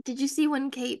 Did you see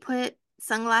when Kate put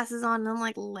sunglasses on and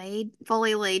like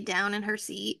fully laid down in her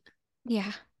seat?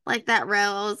 Yeah. Like that row,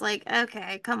 I was like,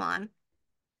 okay, come on.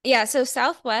 Yeah, so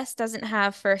Southwest doesn't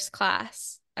have first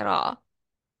class at all.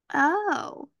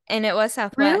 Oh, And it was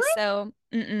Southwest, really? so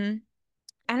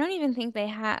I don't even think they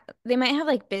might have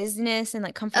like business and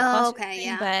like comfort Oh, plus or okay, something,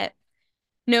 yeah. but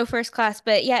no first class.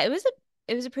 But yeah, it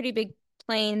was a pretty big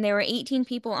plane. There were 18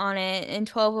 people on it and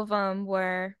 12 of them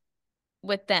were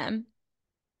with them,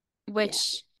 Yeah,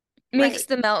 which makes right.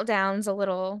 the meltdowns a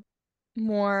little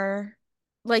more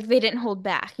like they didn't hold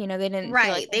back, they didn't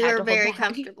feel like Right. they They had were to hold very back.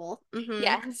 comfortable. Mm-hmm.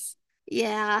 Yes.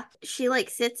 Yeah. She like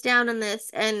sits down in this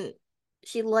and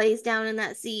she lays down in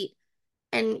that seat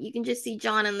and you can just see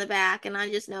John in the back and I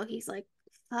just know he's like,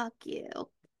 fuck you.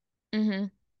 Mm-hmm.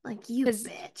 Like you Because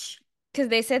bitch. because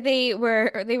they said they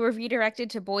were redirected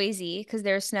to Boise because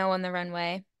there's snow on the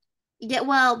runway. Yeah,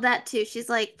 well, that too. She's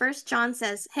like, first John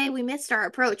says, "Hey, we missed our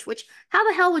approach," which how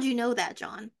the hell would you know that,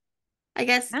 John? I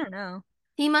guess I don't know.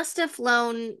 he must have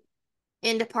flown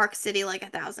into Park City like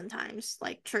 1,000 times,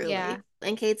 like Yeah. truly.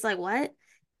 And Kate's like, "What?"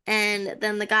 And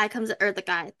then the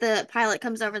pilot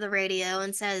comes over the radio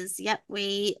and says, "Yep,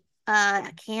 we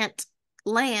can't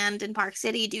land in Park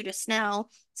City due to snow,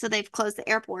 so they've closed the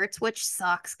airports," which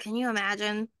sucks. Can you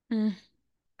imagine? Mm.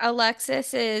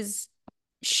 Alexis is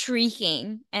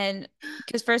shrieking and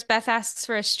because first Beth asks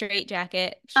for a straight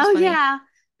jacket, which is Oh funny. yeah.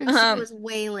 And she Um, was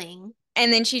wailing.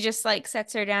 and then she just like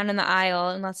sets her down in the aisle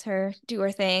and lets her do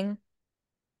her thing.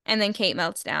 And then Kate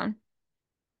melts down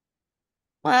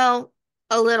Well,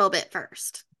 a little bit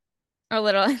first. a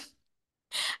little.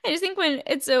 I just think when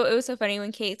it was so funny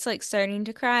when Kate's like starting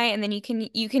to cry and then you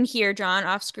can hear John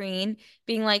off screen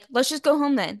being like, "Let's just go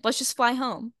home then. Let's just fly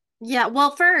home." Yeah,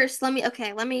 well, first, let me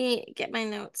get my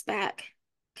notes back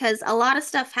because a lot of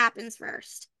stuff happens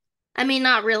first. I mean,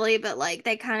 not really, but like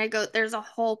they kind of there's a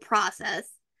whole process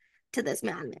to this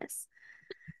madness.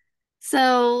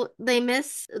 So they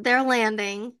miss their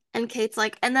landing, and Kate's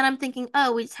like, and then I'm thinking,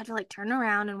 oh, we just have to like turn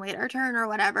around and wait our turn or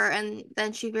whatever. And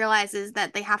then she realizes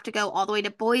that they have to go all the way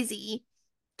to Boise,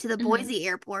 to the Hmm. Boise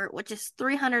airport, which is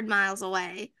 300 miles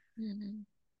away. Hmm.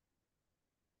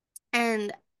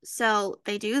 And so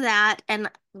they do that. And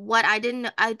what I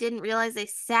didn't realize they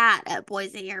sat at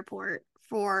Boise Airport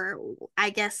for, I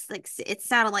guess, like it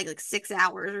sounded like 6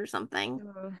 hours or something.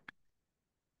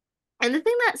 And the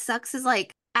thing that sucks is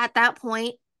like at that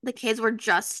point, the kids were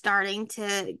just starting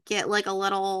to get like a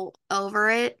little over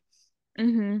it.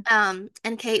 Hmm.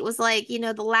 And Kate was like,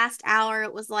 the last hour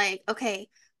it was like, okay,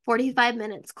 45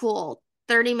 minutes, cool.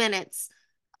 30 minutes,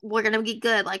 we're gonna be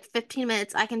good. Like 15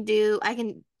 minutes, I can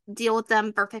deal with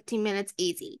them for 15 minutes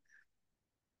easy.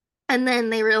 And then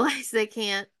they realize they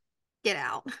can't get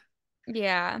out.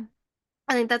 Yeah.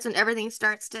 I think that's when everything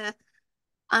starts to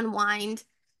unwind.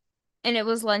 And it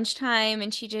was lunchtime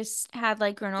and she just had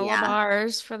like granola Yeah.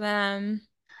 bars for them.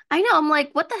 I know. I'm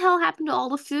like, what the hell happened to all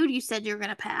the food you said you were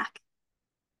gonna pack?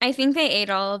 I think they ate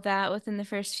all of that within the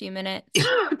first few minutes.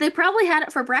 They probably had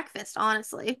it for breakfast,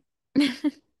 honestly.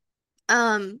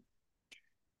 Um,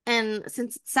 and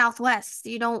since it's Southwest,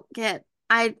 you don't get,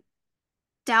 I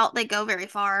doubt they go very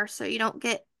far, so you don't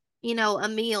get, a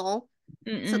meal.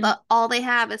 So Mm-mm. all they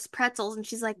have is pretzels, and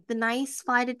she's like, the nice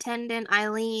flight attendant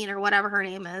Eileen or whatever her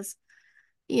name is,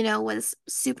 was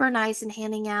super nice and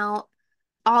handing out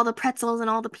all the pretzels and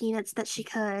all the peanuts that she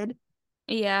could.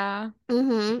 Yeah.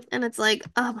 And it's like,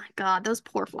 oh my God, those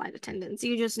poor flight attendants.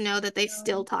 You just know that they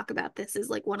still Um, talk about this as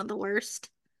like one of the worst.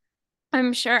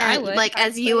 I'm sure I And would if like I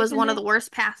was as a flight you as one of the attendant.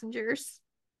 worst passengers.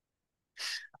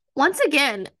 Once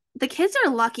again, the kids are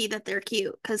lucky that they're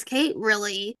cute because Kate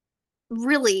really,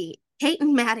 really, Kate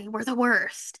and Maddie were the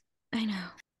worst. I know.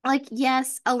 Like,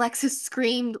 yes, Alexis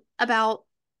screamed about,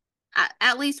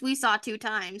 at least we saw 2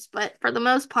 times, but for the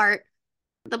most part,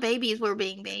 the babies were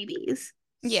being babies.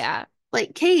 Yeah.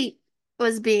 Like Kate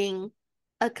was being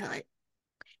a cunt.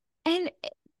 And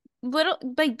little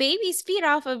like babies feed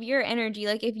off of your energy.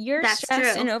 Like if you're That's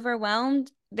stressed and true.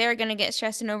 overwhelmed, they're gonna get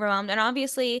stressed and overwhelmed. And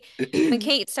obviously, when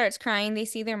Kate starts crying, they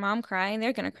see their mom cry and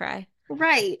they're gonna cry.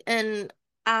 Right. And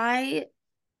I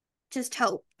just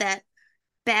hope that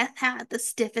Beth had the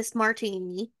stiffest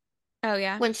martini Oh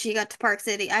yeah. when she got to Park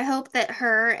City. I hope that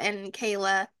her and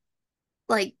Kayla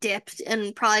like dipped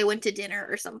and probably went to dinner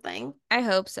or something. I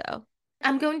hope so.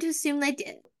 I'm going to assume they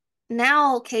did.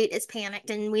 Now Kate is panicked,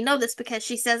 and we know this because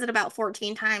she says it about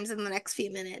 14 times in the next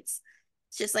few minutes.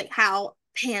 It's just like how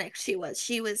panicked she was.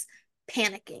 She was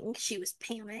panicking. She was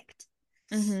panicked.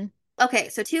 Hmm. Okay,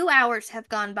 so 2 hours have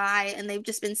gone by, and they've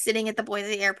just been sitting at the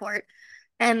Boise airport.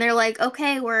 And they're like,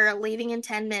 okay, we're leaving in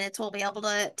 10 minutes. We'll be able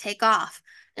to take off.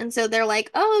 And so they're like,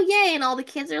 oh, yay. And all the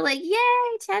kids are like,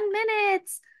 yay, 10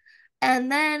 minutes.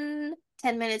 And then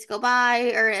 10 minutes go by,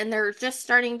 and they're just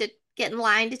starting to get in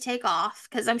line to take off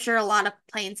because I'm sure a lot of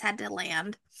planes had to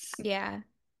land. Yeah.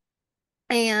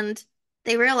 And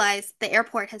they realize the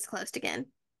airport has closed again.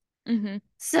 Hmm.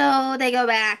 So they go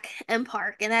back and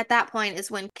park. And at that point is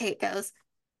when Kate goes,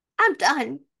 I'm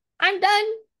done. I'm done.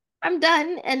 I'm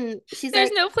done. And she's There's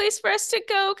like, no place for us to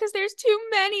go because there's too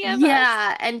many of us.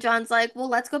 yeah. And John's like, well,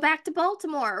 let's go back to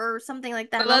Baltimore or something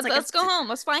like that. But And I was let's like, let's go home.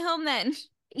 Let's fly home then.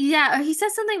 yeah. Or he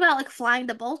says something about like flying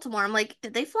to Baltimore. I'm like,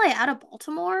 did they fly out of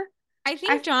Baltimore? I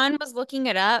think I John was looking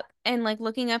it up and like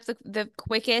looking up the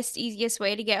quickest, easiest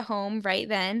way to get home right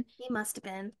then. He must have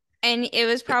been. And it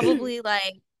was probably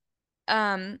like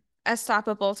a stop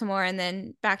at Baltimore and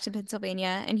then back to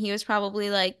Pennsylvania. And he was probably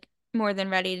like more than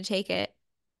ready to take it.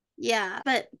 Yeah,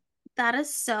 but that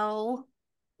is so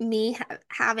me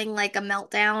having like a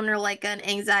meltdown or like an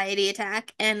anxiety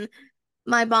attack, and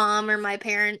my mom or my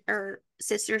parent or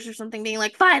sisters or something being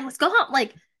like, "Fine, let's go home."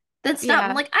 Like, then stop.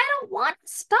 I'm Yeah. like, I don't want to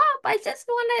stop. I just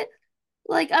want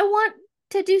to, like, I want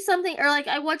to do something, or like,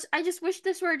 I just wish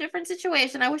this were a different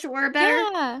situation. I wish it were a better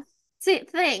Yeah.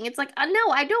 thing. It's like, no,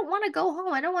 I don't want to go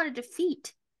home. I don't want to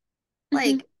defeat, Hmm.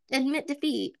 like, admit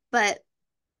defeat, but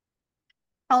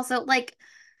also like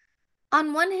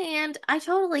on one hand, I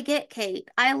totally get Kate.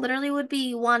 I literally would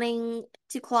be wanting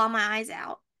to claw my eyes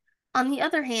out. On the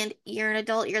other hand, you're an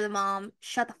adult, you're the mom.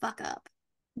 Shut the fuck up.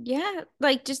 Yeah.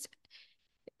 Like just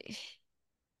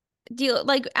deal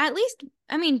like at least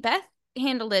I mean Beth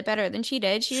handled it better than she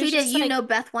did. She She was did, just you like, know,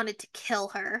 Beth wanted to kill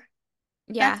her.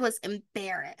 Beth yeah. was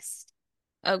embarrassed.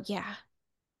 Oh yeah.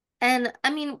 And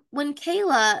I mean, when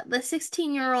Kayla, the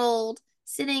 16-year-old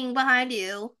sitting behind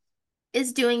you,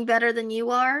 is doing better than you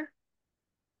are,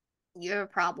 you have a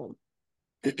problem.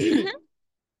 It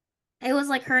Hmm. was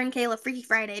like her and Kayla Freaky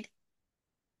Friday.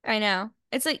 I know.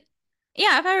 It's like,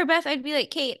 yeah, if I were Beth, I'd be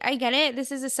like, Kate, I get it.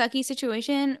 This is a sucky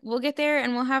situation. We'll get there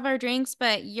and we'll have our drinks,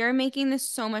 but you're making this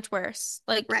so much worse.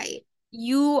 Like, Right,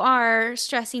 you are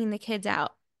stressing the kids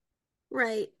out.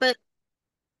 right. But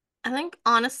I think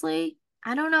honestly,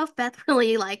 I don't know if Beth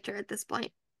really liked her at this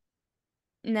point.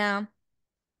 No.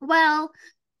 Well,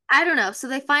 I don't know. So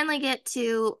they finally get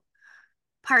to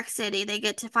Park City. They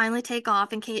get to finally take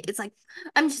off, and Kate is like,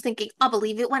 I'm just thinking, I'll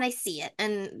believe it when I see it.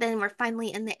 And then we're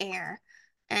finally in the air.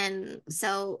 And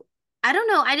so I don't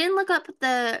know. I didn't look up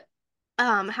the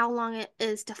how long it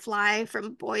is to fly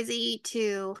from Boise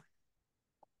to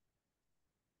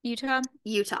Utah?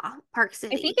 Utah, Park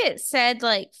I think City. it said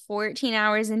like 14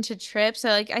 hours into trip. So,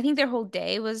 like, I think their whole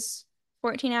day was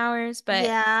 14 hours, but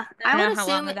Yeah, I I don't would know how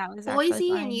long assume of that was actually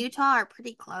Boise and flying. Utah are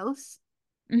pretty close.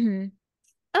 Hmm.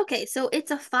 Okay, so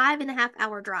it's a 5.5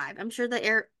 hour drive. I'm sure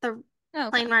the Oh,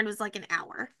 plane okay. ride was like an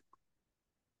hour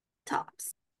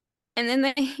tops. And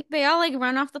then they all like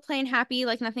run off the plane happy,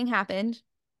 like nothing happened.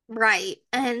 Right.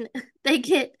 And they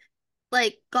get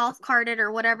like golf carted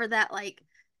or whatever that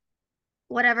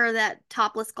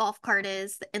topless golf cart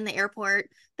is in the airport.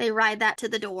 They ride that to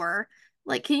the door.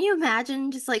 Like, can you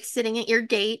imagine just like sitting at your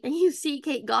gate and you see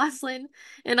Kate Gosselin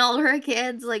and all her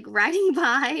kids like riding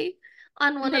by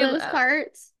on one of They those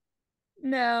carts?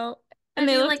 no. I And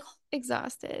they mean, looked like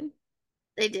exhausted.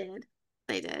 they did.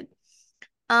 They did.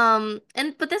 And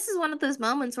but this is one of those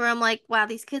moments where I'm like, wow,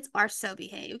 these kids are so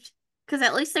behaved. Because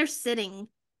at least they're sitting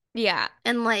Yeah.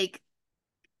 and like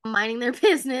minding their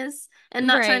business and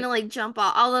not trying to Right. like jump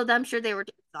off, although I'm sure they were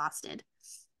exhausted.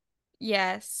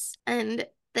 Yes. And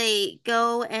they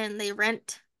go and they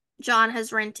rent, John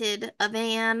has rented a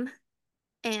van.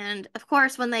 And of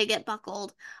course, when they get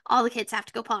buckled, all the kids have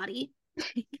to go potty.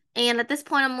 And at this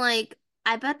point, I'm like,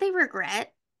 I bet they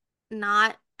regret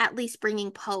not at least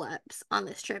bringing pull-ups on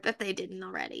this trip if they didn't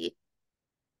already.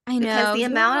 I Because know. the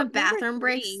 'Cause amount of they were bathroom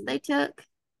breaks three. they took,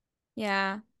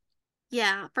 Yeah.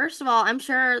 Yeah, first of all, I'm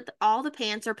sure all the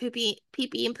pants are poopy,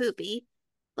 pee-pee and poopy.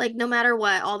 Like no matter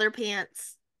what, all their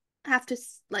pants have to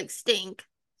like stink.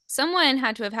 Someone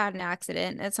had to have had an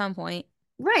accident at some point.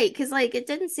 Right, because like it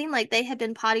didn't seem like they had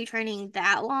been potty training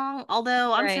that long,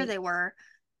 although I'm sure Right. they were,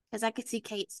 because I could see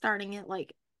Kate starting at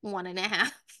like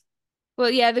 1.5. Well,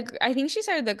 yeah, I think she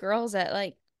started the girls at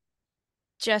like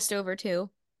just over 2.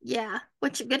 Yeah,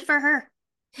 which good for her.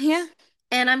 Yeah.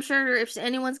 And I'm sure if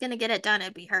anyone's gonna get it done,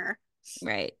 it'd be her.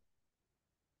 Right.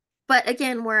 But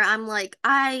again, where I'm like,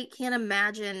 I can't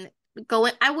imagine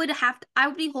going. I would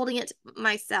be holding it to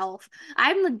myself.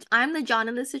 I'm the John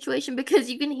in this situation because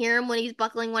you can hear him when he's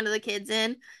buckling one of the kids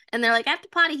in, and they're like, I have to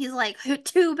potty. He's like,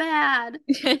 too bad.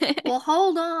 Well,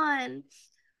 hold on.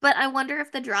 But I wonder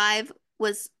if the drive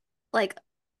was like,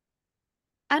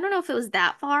 I don't know if it was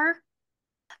that far,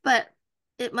 but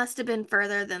it must have been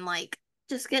further than like,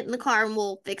 just get in the car and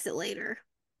we'll fix it later.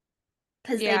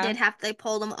 Because Yeah. they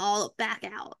pulled them all back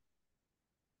out.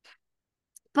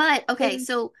 But okay, And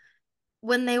so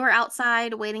when they were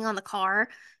outside waiting on the car,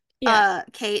 yeah.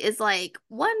 Kate is like,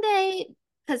 one day,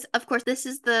 because of course this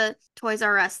is the Toys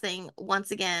R Us thing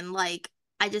once again, like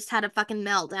I just had a fucking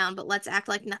meltdown, but let's act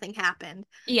like nothing happened.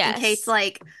 And Kate's Yes.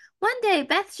 like, one day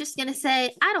Beth's just gonna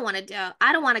say, I don't want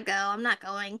to go, I'm not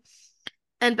going.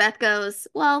 And Beth goes,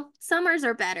 well, summers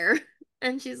are better.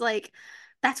 And she's like,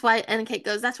 that's why, and Kate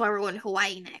goes, that's why we're going to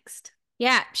Hawaii next.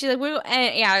 Yeah. She's like,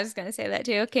 yeah, I was gonna say that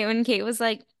too. Okay, when Kate was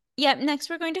like, yep, next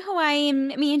we're going to Hawaii and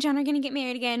me and John are gonna get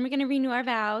married again. We're gonna renew our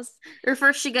vows. Or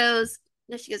first she goes,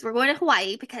 no, she goes, we're going to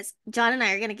Hawaii because John and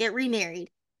I are gonna get remarried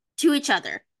to each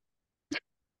other.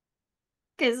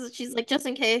 Because she's like, just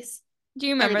in case Do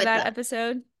you remember anybody that thought.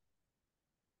 episode?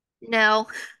 No,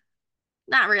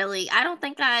 not really. I don't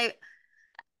think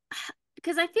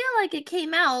because I feel like it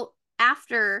came out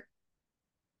after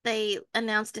they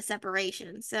announced a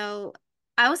separation. So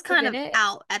I was Oh, kind did of it?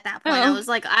 out at that point. Oh,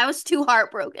 I was too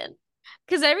heartbroken.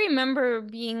 because I remember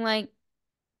being like,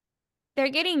 they're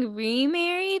getting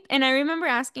remarried, and I remember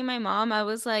asking my mom, I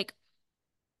was like,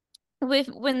 with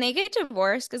when they get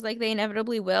divorced, because like they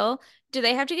inevitably will, do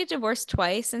they have to get divorced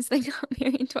twice since they got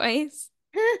married twice?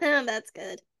 That's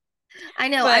good. I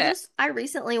know. But I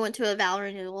recently went to a vow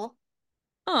renewal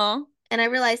oh, and I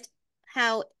realized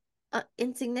how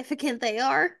insignificant they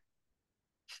are.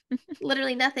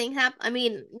 Literally nothing happened. I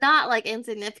mean, not like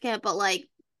insignificant, but like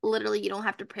literally you don't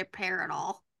have to prepare at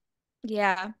all.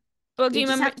 yeah. Well, do you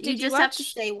remember? You just have to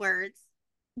say words.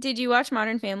 Did you watch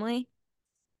Modern Family?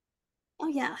 Oh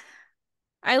yeah,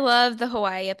 I love the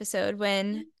Hawaii episode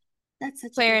when that's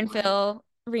such a Claire good and one. Phil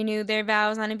renewed their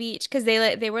vows on a beach because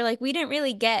they were like, we didn't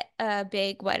really get a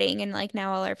big wedding, and like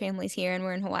now all our family's here and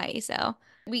we're in Hawaii, so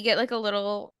we get like a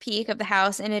little peek of the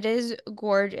house, and it is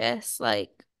gorgeous, like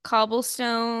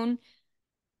cobblestone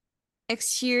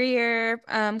exterior,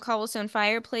 cobblestone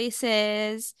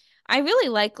fireplaces. I really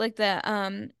like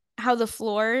the how the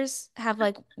floors have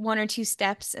like one or two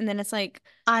steps, and then it's like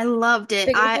I loved it.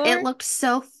 bigger It floor. looked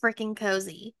so freaking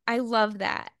cozy. I love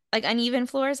that. Like uneven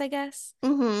floors, I guess.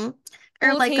 Mm-hmm. Or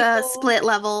Pool like a table. split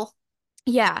level.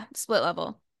 Yeah, split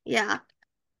level. Yeah.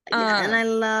 Yeah. And I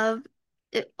Um, love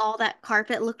it. All that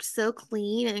carpet looked so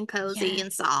clean and cozy yeah.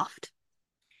 and soft.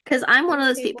 Because I'm one of Pool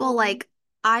those people table. like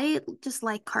I just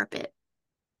like carpet.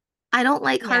 I don't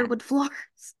like Yeah, hardwood floors.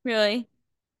 really.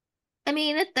 I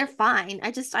mean, they're fine.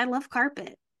 I love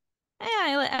carpet. Yeah,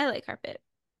 I like carpet.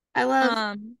 I love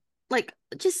Um, like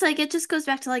just like it just goes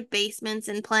back to like basements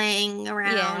and playing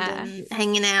around yeah. and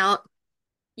hanging out.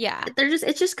 Yeah.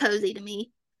 It's just cozy to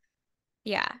me.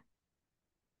 Yeah.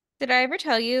 Did I ever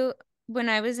tell you when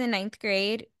I was in ninth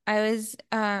grade, I was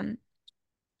in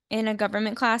a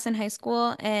government class in high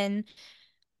school, and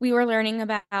we were learning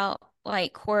about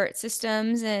like court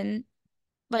systems and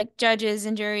like judges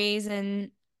and juries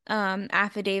and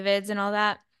affidavits and all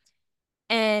that.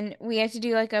 And we had to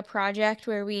do like a project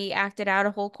where we acted out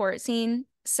a whole court scene.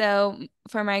 So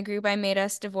for my group, I made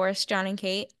us divorce John and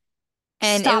Kate.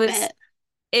 And Stop it.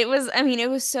 I mean, it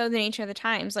was so the nature of the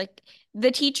times. Like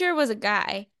the teacher was a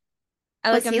guy,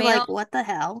 like Was a he male. like, what the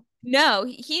hell? No,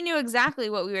 he knew exactly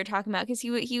what we were talking about because he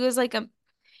was like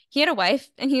he had a wife,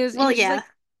 and Well, he was yeah, like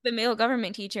the male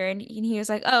government teacher, and he was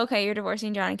like, "Oh, okay, you're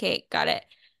divorcing John and Kate. Got it."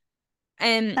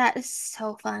 And that is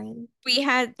so funny. we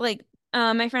had like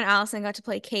my friend Allison got to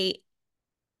play Kate,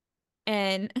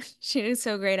 and she was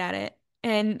so great at it.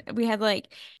 And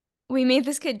we made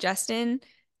this kid Justin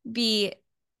be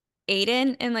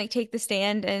Aiden and like take the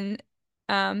stand and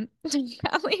tell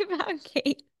me about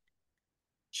Kate.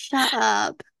 Shut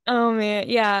up. Oh man,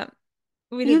 yeah,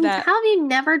 we did You that. How have you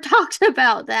never talked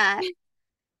about that?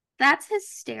 That's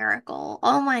hysterical.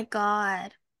 Oh my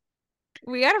God.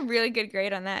 We got a really good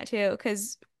grade on that too,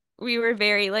 because we were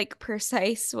very like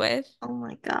precise with Oh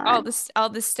my God. all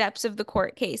the steps of the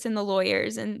court case and the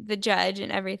lawyers and the judge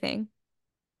and everything.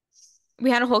 We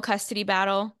had a whole custody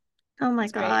battle. Oh It my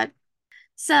was great. God.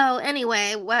 So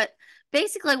anyway, what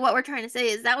we're trying to say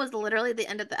is that was literally the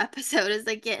end of the episode is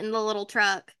they get in the little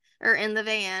truck or in the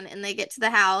van and they get to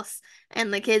the house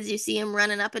and the kids you see them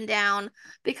running up and down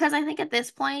because I think at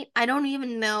this point I don't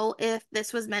even know if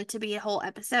this was meant to be a whole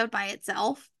episode by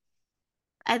itself.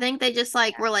 I think they just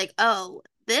like were like, "Oh,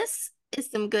 this is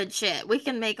some good shit. We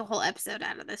can make a whole episode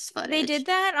out of this They footage." did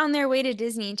that on their way to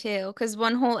Disney too, because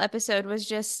one whole episode was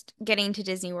just getting to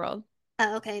Disney World.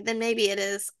 Oh, okay, then maybe it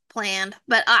is planned.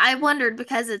 But I wondered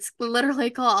because it's literally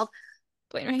called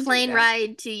Plane Ride to plane Utah.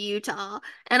 ride to Utah.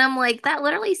 And I'm like, that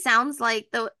literally sounds like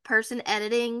the person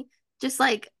editing just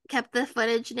like kept the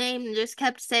footage name and just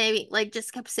kept saving, like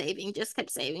just kept saving, just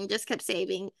kept saving, just kept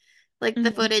saving. Like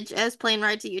the Hmm. footage as plane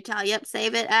ride to Utah. Yep,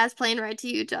 save it as plane ride to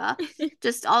Utah.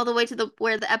 Just all the way to the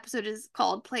where the episode is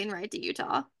called plane ride to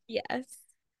Utah. Yes.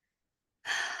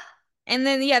 And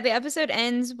then yeah, the episode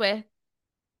ends with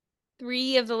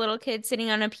three of the little kids sitting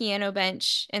on a piano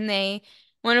bench, and they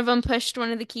one of them pushed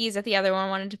one of the keys that the other one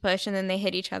wanted to push, and then they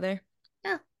hit each other.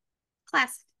 Yeah,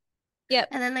 classic. Yep.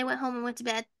 And then they went home and went to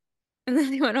bed. And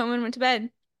then they went home and went to bed.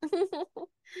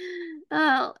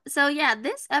 Oh, so yeah,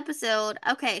 this episode,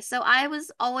 okay, so I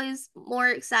was always more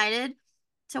excited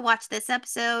to watch this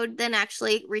episode than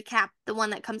actually recap the one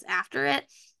that comes after it.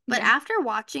 But Yeah. after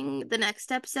watching the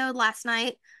next episode last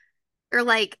night, or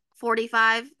like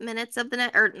 45 minutes of the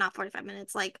next, or not 45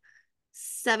 minutes, like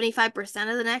 75%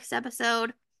 of the next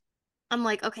episode, I'm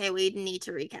like, okay, we need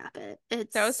to recap it. That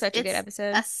was It's such a good it's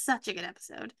episode. such a good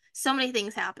episode. So many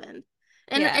things happened.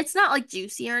 And Yeah, it's not like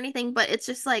juicy or anything, but it's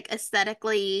just like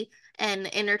aesthetically and I know.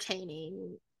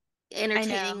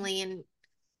 entertainingly and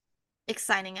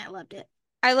exciting. I loved it.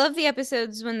 I love the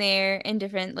episodes when they're in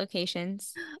different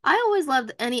locations. I always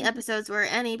loved any Mhm. episodes where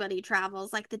anybody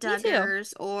travels, like the Me too.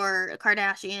 Duggars or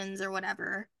Kardashians or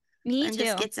whatever, Me and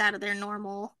just too. gets out of their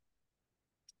normal.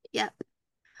 Yep.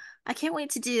 I can't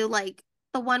wait to do like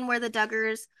the one where the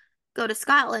Duggars go to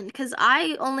Scotland because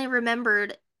I only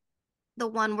remembered the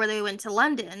one where they went to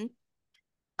London.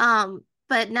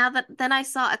 But now that then I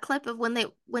saw a clip of when they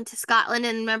went to Scotland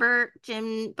and remember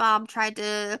Jim Bob tried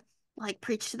to like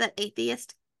preach to that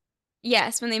atheist.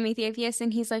 Yes, when they meet the atheist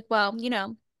and he's like, well,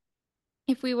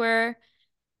 if we were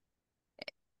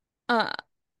uh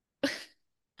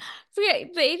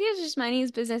forget the atheist is just minding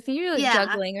his business and you're like Yeah.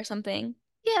 juggling or something.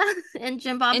 Yeah. And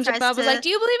Jim Bob And tries Bob was like, to "Do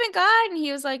you believe in God?" And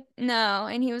he was like, "No."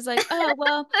 And he was like, "Oh,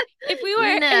 well, if we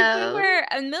no. were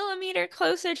a millimeter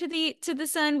closer to the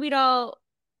sun, we'd all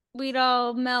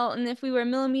melt, and if we were a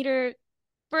millimeter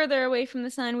further away from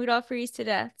the sun, we'd all freeze to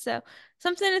death." So,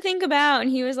 something to think about. And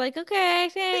he was like, "Okay,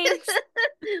 thanks."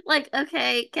 Like,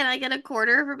 okay, can I get a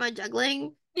quarter for my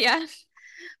juggling? Yeah.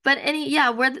 But yeah,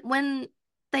 when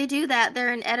they do that,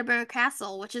 they're in Edinburgh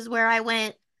Castle, which is where I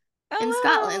went in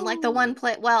Scotland. Like the one Oh.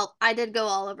 place, well, I did go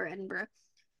all over Edinburgh.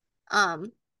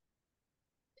 Um,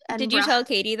 Did you Edinburgh. tell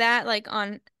Katie that like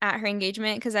on at her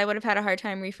engagement? Because I would have had a hard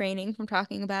time refraining from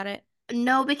talking about it.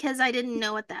 No, because I didn't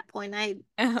know at that point. I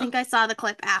Oh. think I saw the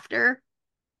clip after,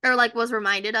 or like was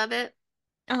reminded of it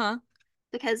Uh-huh.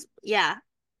 because yeah,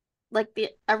 like the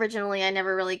originally I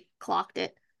never really clocked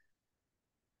it.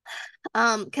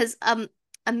 Because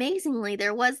amazingly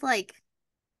there was like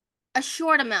a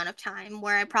short amount of time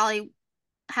where I probably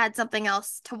had something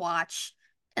else to watch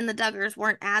and the Duggars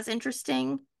weren't as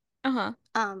interesting. Uh-huh.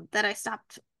 That I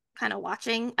stopped kind of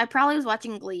watching. I probably was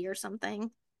watching Glee or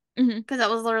something Hmm. because that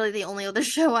was literally the only other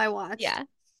show I watched. Yeah.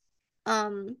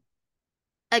 Um,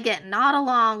 again, not a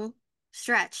long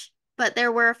stretch, but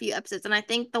there were a few episodes, and I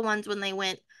think the ones when they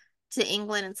went to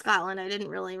England and Scotland, I didn't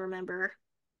really remember.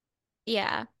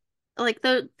 Yeah. Like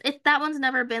the if that one's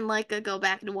never been like a go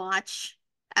back and watch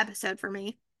episode for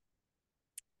me.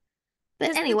 But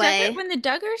Because anyway, when the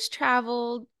Duggars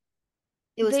traveled,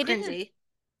 it was they didn't, cringy.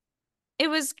 it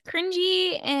was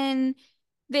cringy and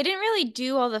they didn't really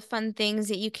do all the fun things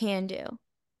that you can do,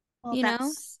 Well, you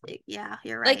know? yeah,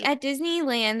 you're Like right. at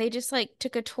Disneyland, they just like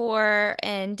took a tour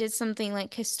and did something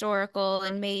like historical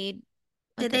and made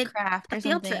Did like a they craft a or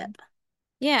field something. trip?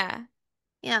 Yeah.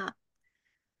 Yeah.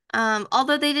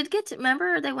 Although they did get to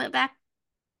remember they went back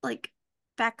like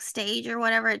backstage or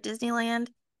whatever at Disneyland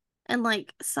and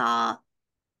like saw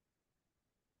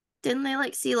didn't they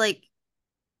like see like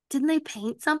didn't they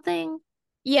paint something?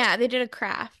 Yeah, they did a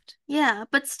craft. Yeah,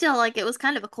 but still like it was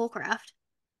kind of a cool craft.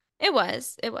 It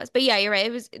was. It was. But yeah, you're right.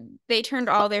 It was they turned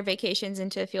all their vacations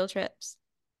into field trips.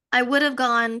 I would have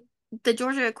gone the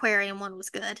Georgia Aquarium one was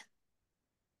good.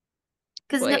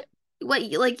 Because no,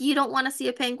 Wait, like you don't want to see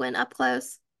a penguin up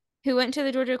close. who went to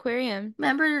the Georgia Aquarium?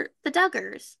 Remember the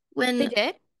Duggars They when,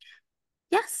 did?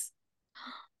 yes,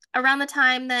 around the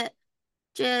time that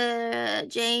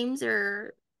James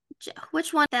or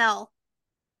which one fell?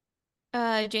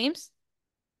 James?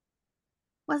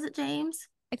 Was it James?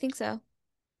 I think so.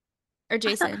 Or I thought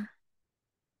Jason.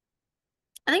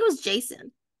 I think it was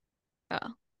Jason.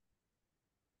 Oh.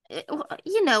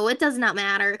 It does not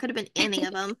matter. It could have been any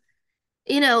of them.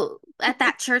 At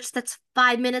that church that's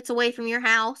 5 minutes away from your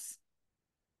house.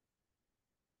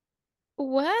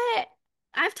 What?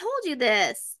 I've told you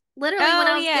this. Literally, when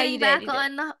Oh I was yeah, getting you did, back you did.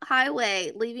 on the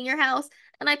highway, leaving your house,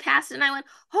 and I passed it and I went,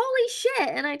 "Holy shit."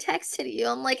 And I texted you.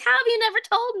 I'm like, "How have you never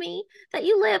told me that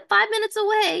you live 5 minutes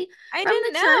away I from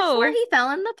the didn't church where know. he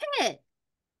fell in the pit?"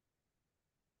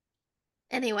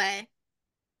 Anyway,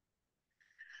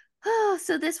 oh,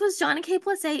 so this was Johnny K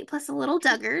plus 8 plus a little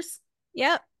Duggars.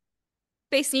 Yep.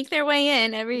 They sneak their way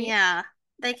in Yeah,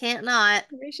 they can't not.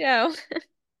 every show.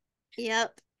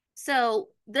 Yep. So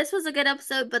this was a good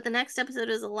episode, but the next episode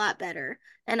is a lot better.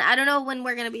 And I don't know when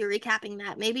we're going to be recapping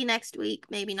that. Maybe next week,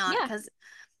 maybe not, Yeah. because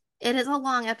it is a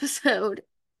long episode.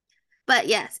 But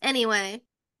yes, anyway.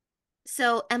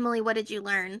 So, Emily, what did you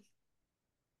learn?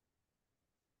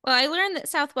 Well, I learned that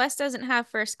Southwest doesn't have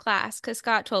first class because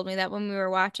Scott told me that when we were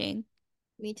watching.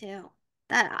 Me too.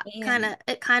 That And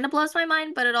kind of blows my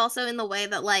mind, but it also in the way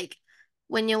that like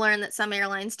when you learn that some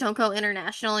airlines don't go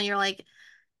international and you're like,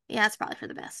 yeah, it's probably for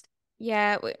the best.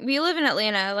 yeah, we live in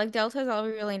Atlanta. Like Delta's all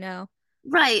we really know.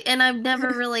 Right. And I've never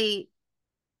really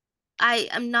I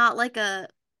am not like a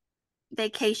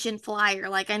vacation flyer.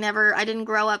 Like I didn't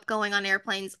grow up going on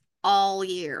airplanes all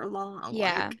year long.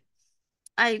 Yeah. Like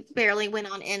I barely went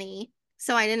on any,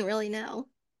 so I didn't really know.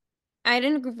 I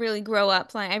didn't really grow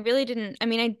up flying. I really didn't. I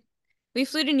mean, we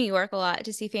flew to New York a lot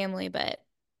to see family, but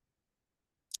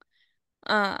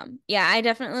yeah, I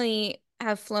definitely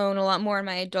have flown a lot more in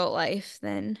my adult life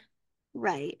than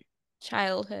Right.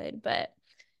 childhood, but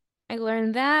I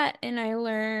learned that and I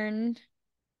learned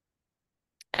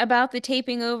about the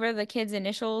taping over the kids'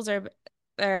 initials or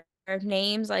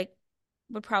names, like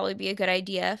would probably be a good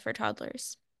idea for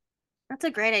toddlers. That's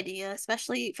a great idea,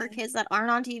 especially for kids that aren't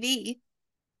on TV.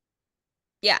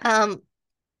 Yeah. Um,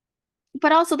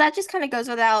 but also that just kind of goes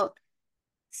without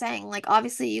saying. Like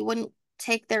obviously you wouldn't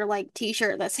take their like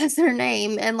t-shirt that says their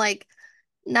name and like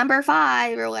number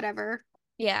 5 or whatever.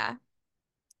 Yeah.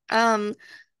 Um,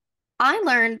 I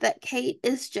learned that Kate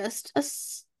is just a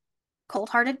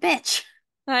cold-hearted bitch.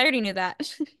 I already knew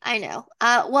that. I know.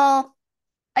 Well,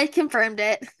 I confirmed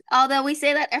it. Although we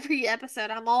say that every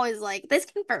episode, I'm always like, this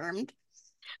confirmed.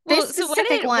 This Well, so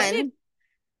specific what did one.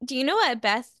 do you know what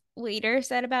Beth later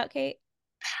said about Kate?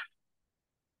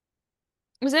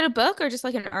 Was it a book or just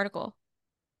like an article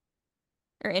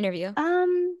or interview?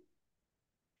 Um,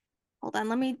 Hold on,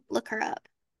 let me look her up.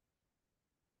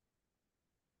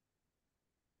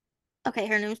 Okay,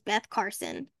 her name's Beth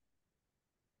Carson.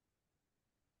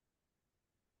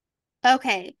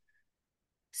 Okay,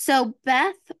 so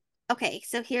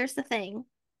so here's the thing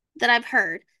that I've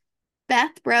heard.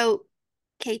 Beth wrote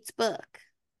Kate's book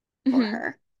for Hmm.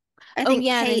 her. I Oh think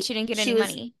yeah, and then she didn't get she any was,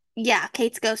 money. yeah,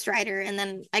 Kate's ghostwriter, and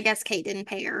then I guess Kate didn't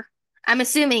pay her. I'm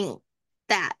assuming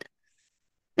that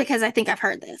because I think I've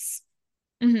heard this.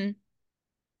 Hmm.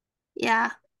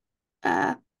 Yeah.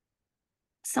 Uh,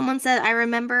 Someone said, I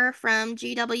remember from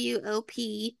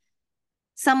GWOP,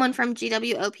 someone from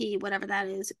GWOP, whatever that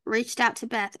is, reached out to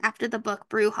Beth after the book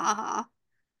Brouhaha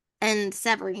and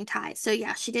severing ties. So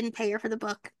yeah, she didn't pay her for the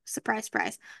book. Surprise,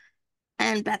 surprise.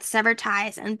 And Beth severed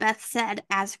ties. And Beth said,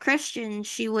 as a Christian,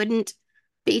 she wouldn't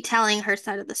be telling her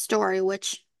side of the story,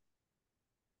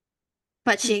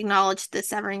 but she acknowledged the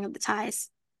severing of the ties.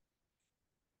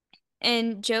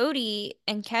 And Jody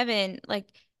and Kevin, like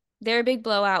their big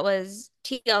blowout was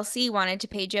TLC wanted to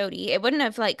pay Jody. It wouldn't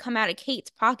have like come out of Kate's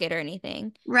pocket or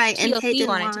anything. Right. And Kate TLC didn't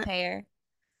wanted to want, pay her,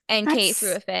 and Kate threw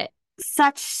that's a fit.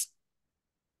 such,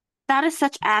 that is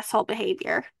such asshole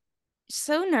behavior.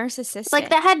 So Like narcissistic.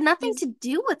 that had nothing She's to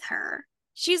do with her.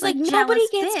 she's like Like nobody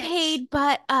jealous gets bitch. paid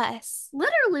but us.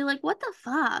 Literally, like what the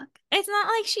fuck? It's not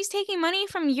like she's taking money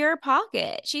from your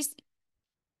pocket. She's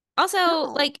also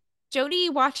No. like Jody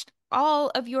watched all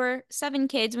of your 7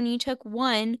 kids when you took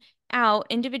one out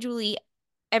individually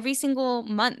every single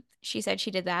month. She said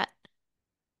she did that.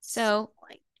 So So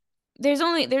like there's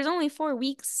only 4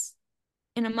 weeks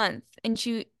in a month, and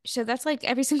so that's like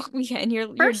every single weekend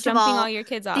you're first of dumping all all, your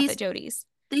kids off at these Jody's.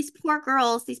 these poor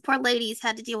girls, these poor ladies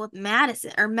had to deal with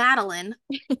Madison or Madeline.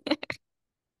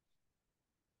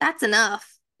 That's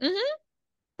enough. Hmm.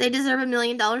 They deserve $1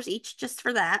 million each just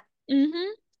for that. Hmm.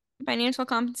 financial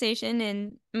compensation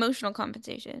and emotional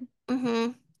compensation.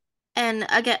 Mm-hmm. And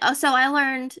again, oh, so I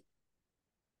learned,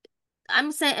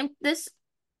 I'm saying this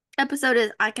episode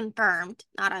is I confirmed,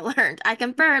 not I learned. I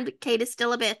confirmed Kate is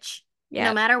still a bitch, no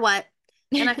Yep. matter what.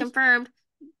 And I confirmed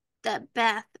that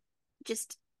Beth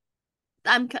just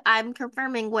I'm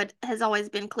confirming what has always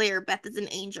been clear. Beth is an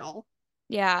angel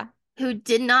Yeah. who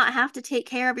did not have to take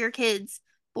care of your kids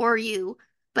for you,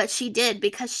 but she did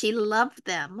because she loved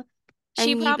them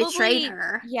She and you betrayed probably,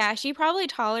 her. yeah, she probably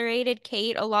tolerated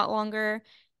Kate a lot longer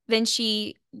than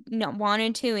she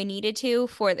wanted to and needed to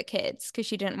for the kids because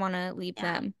she didn't want to leave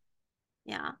Yeah. them.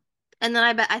 Yeah. And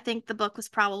then I think the book was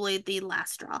probably the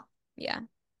last straw. Yeah.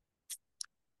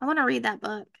 I want to read that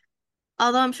book.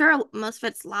 Although I'm sure most of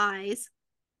it's lies.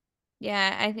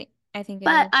 Yeah, I think it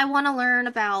But is. I want to learn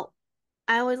about,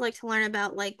 I always like to learn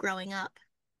about like growing up.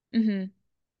 Hmm.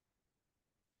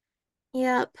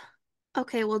 Yep.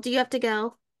 Okay, well, do you have to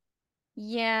go?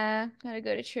 Yeah, gotta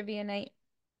go to trivia night.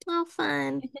 Oh,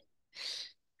 fun.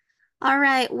 All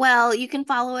right. Well, you can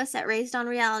follow us at Raised on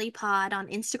Reality Pod on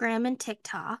Instagram and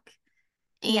TikTok.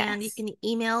 And you Yes. can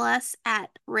email us at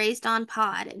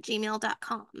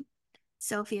raisedonpod@gmail.com.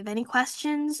 So if you have any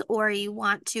questions or you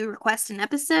want to request an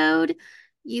episode,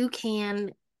 you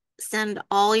can send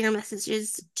all your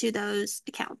messages to those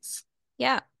accounts.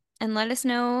 Yeah. And let us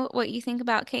know what you think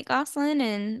about Kate Gosselin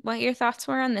and what your thoughts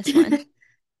were on this one.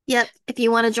 Yep. If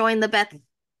you want to join the Beth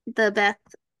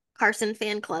Carson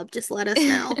fan club, just let us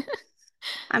know.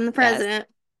 I'm the Yes. president.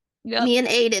 Yep. Me and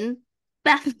Aiden.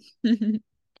 Beth.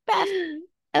 Beth.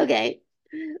 Okay.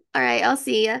 All right. I'll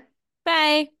see ya.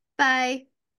 Bye. Bye.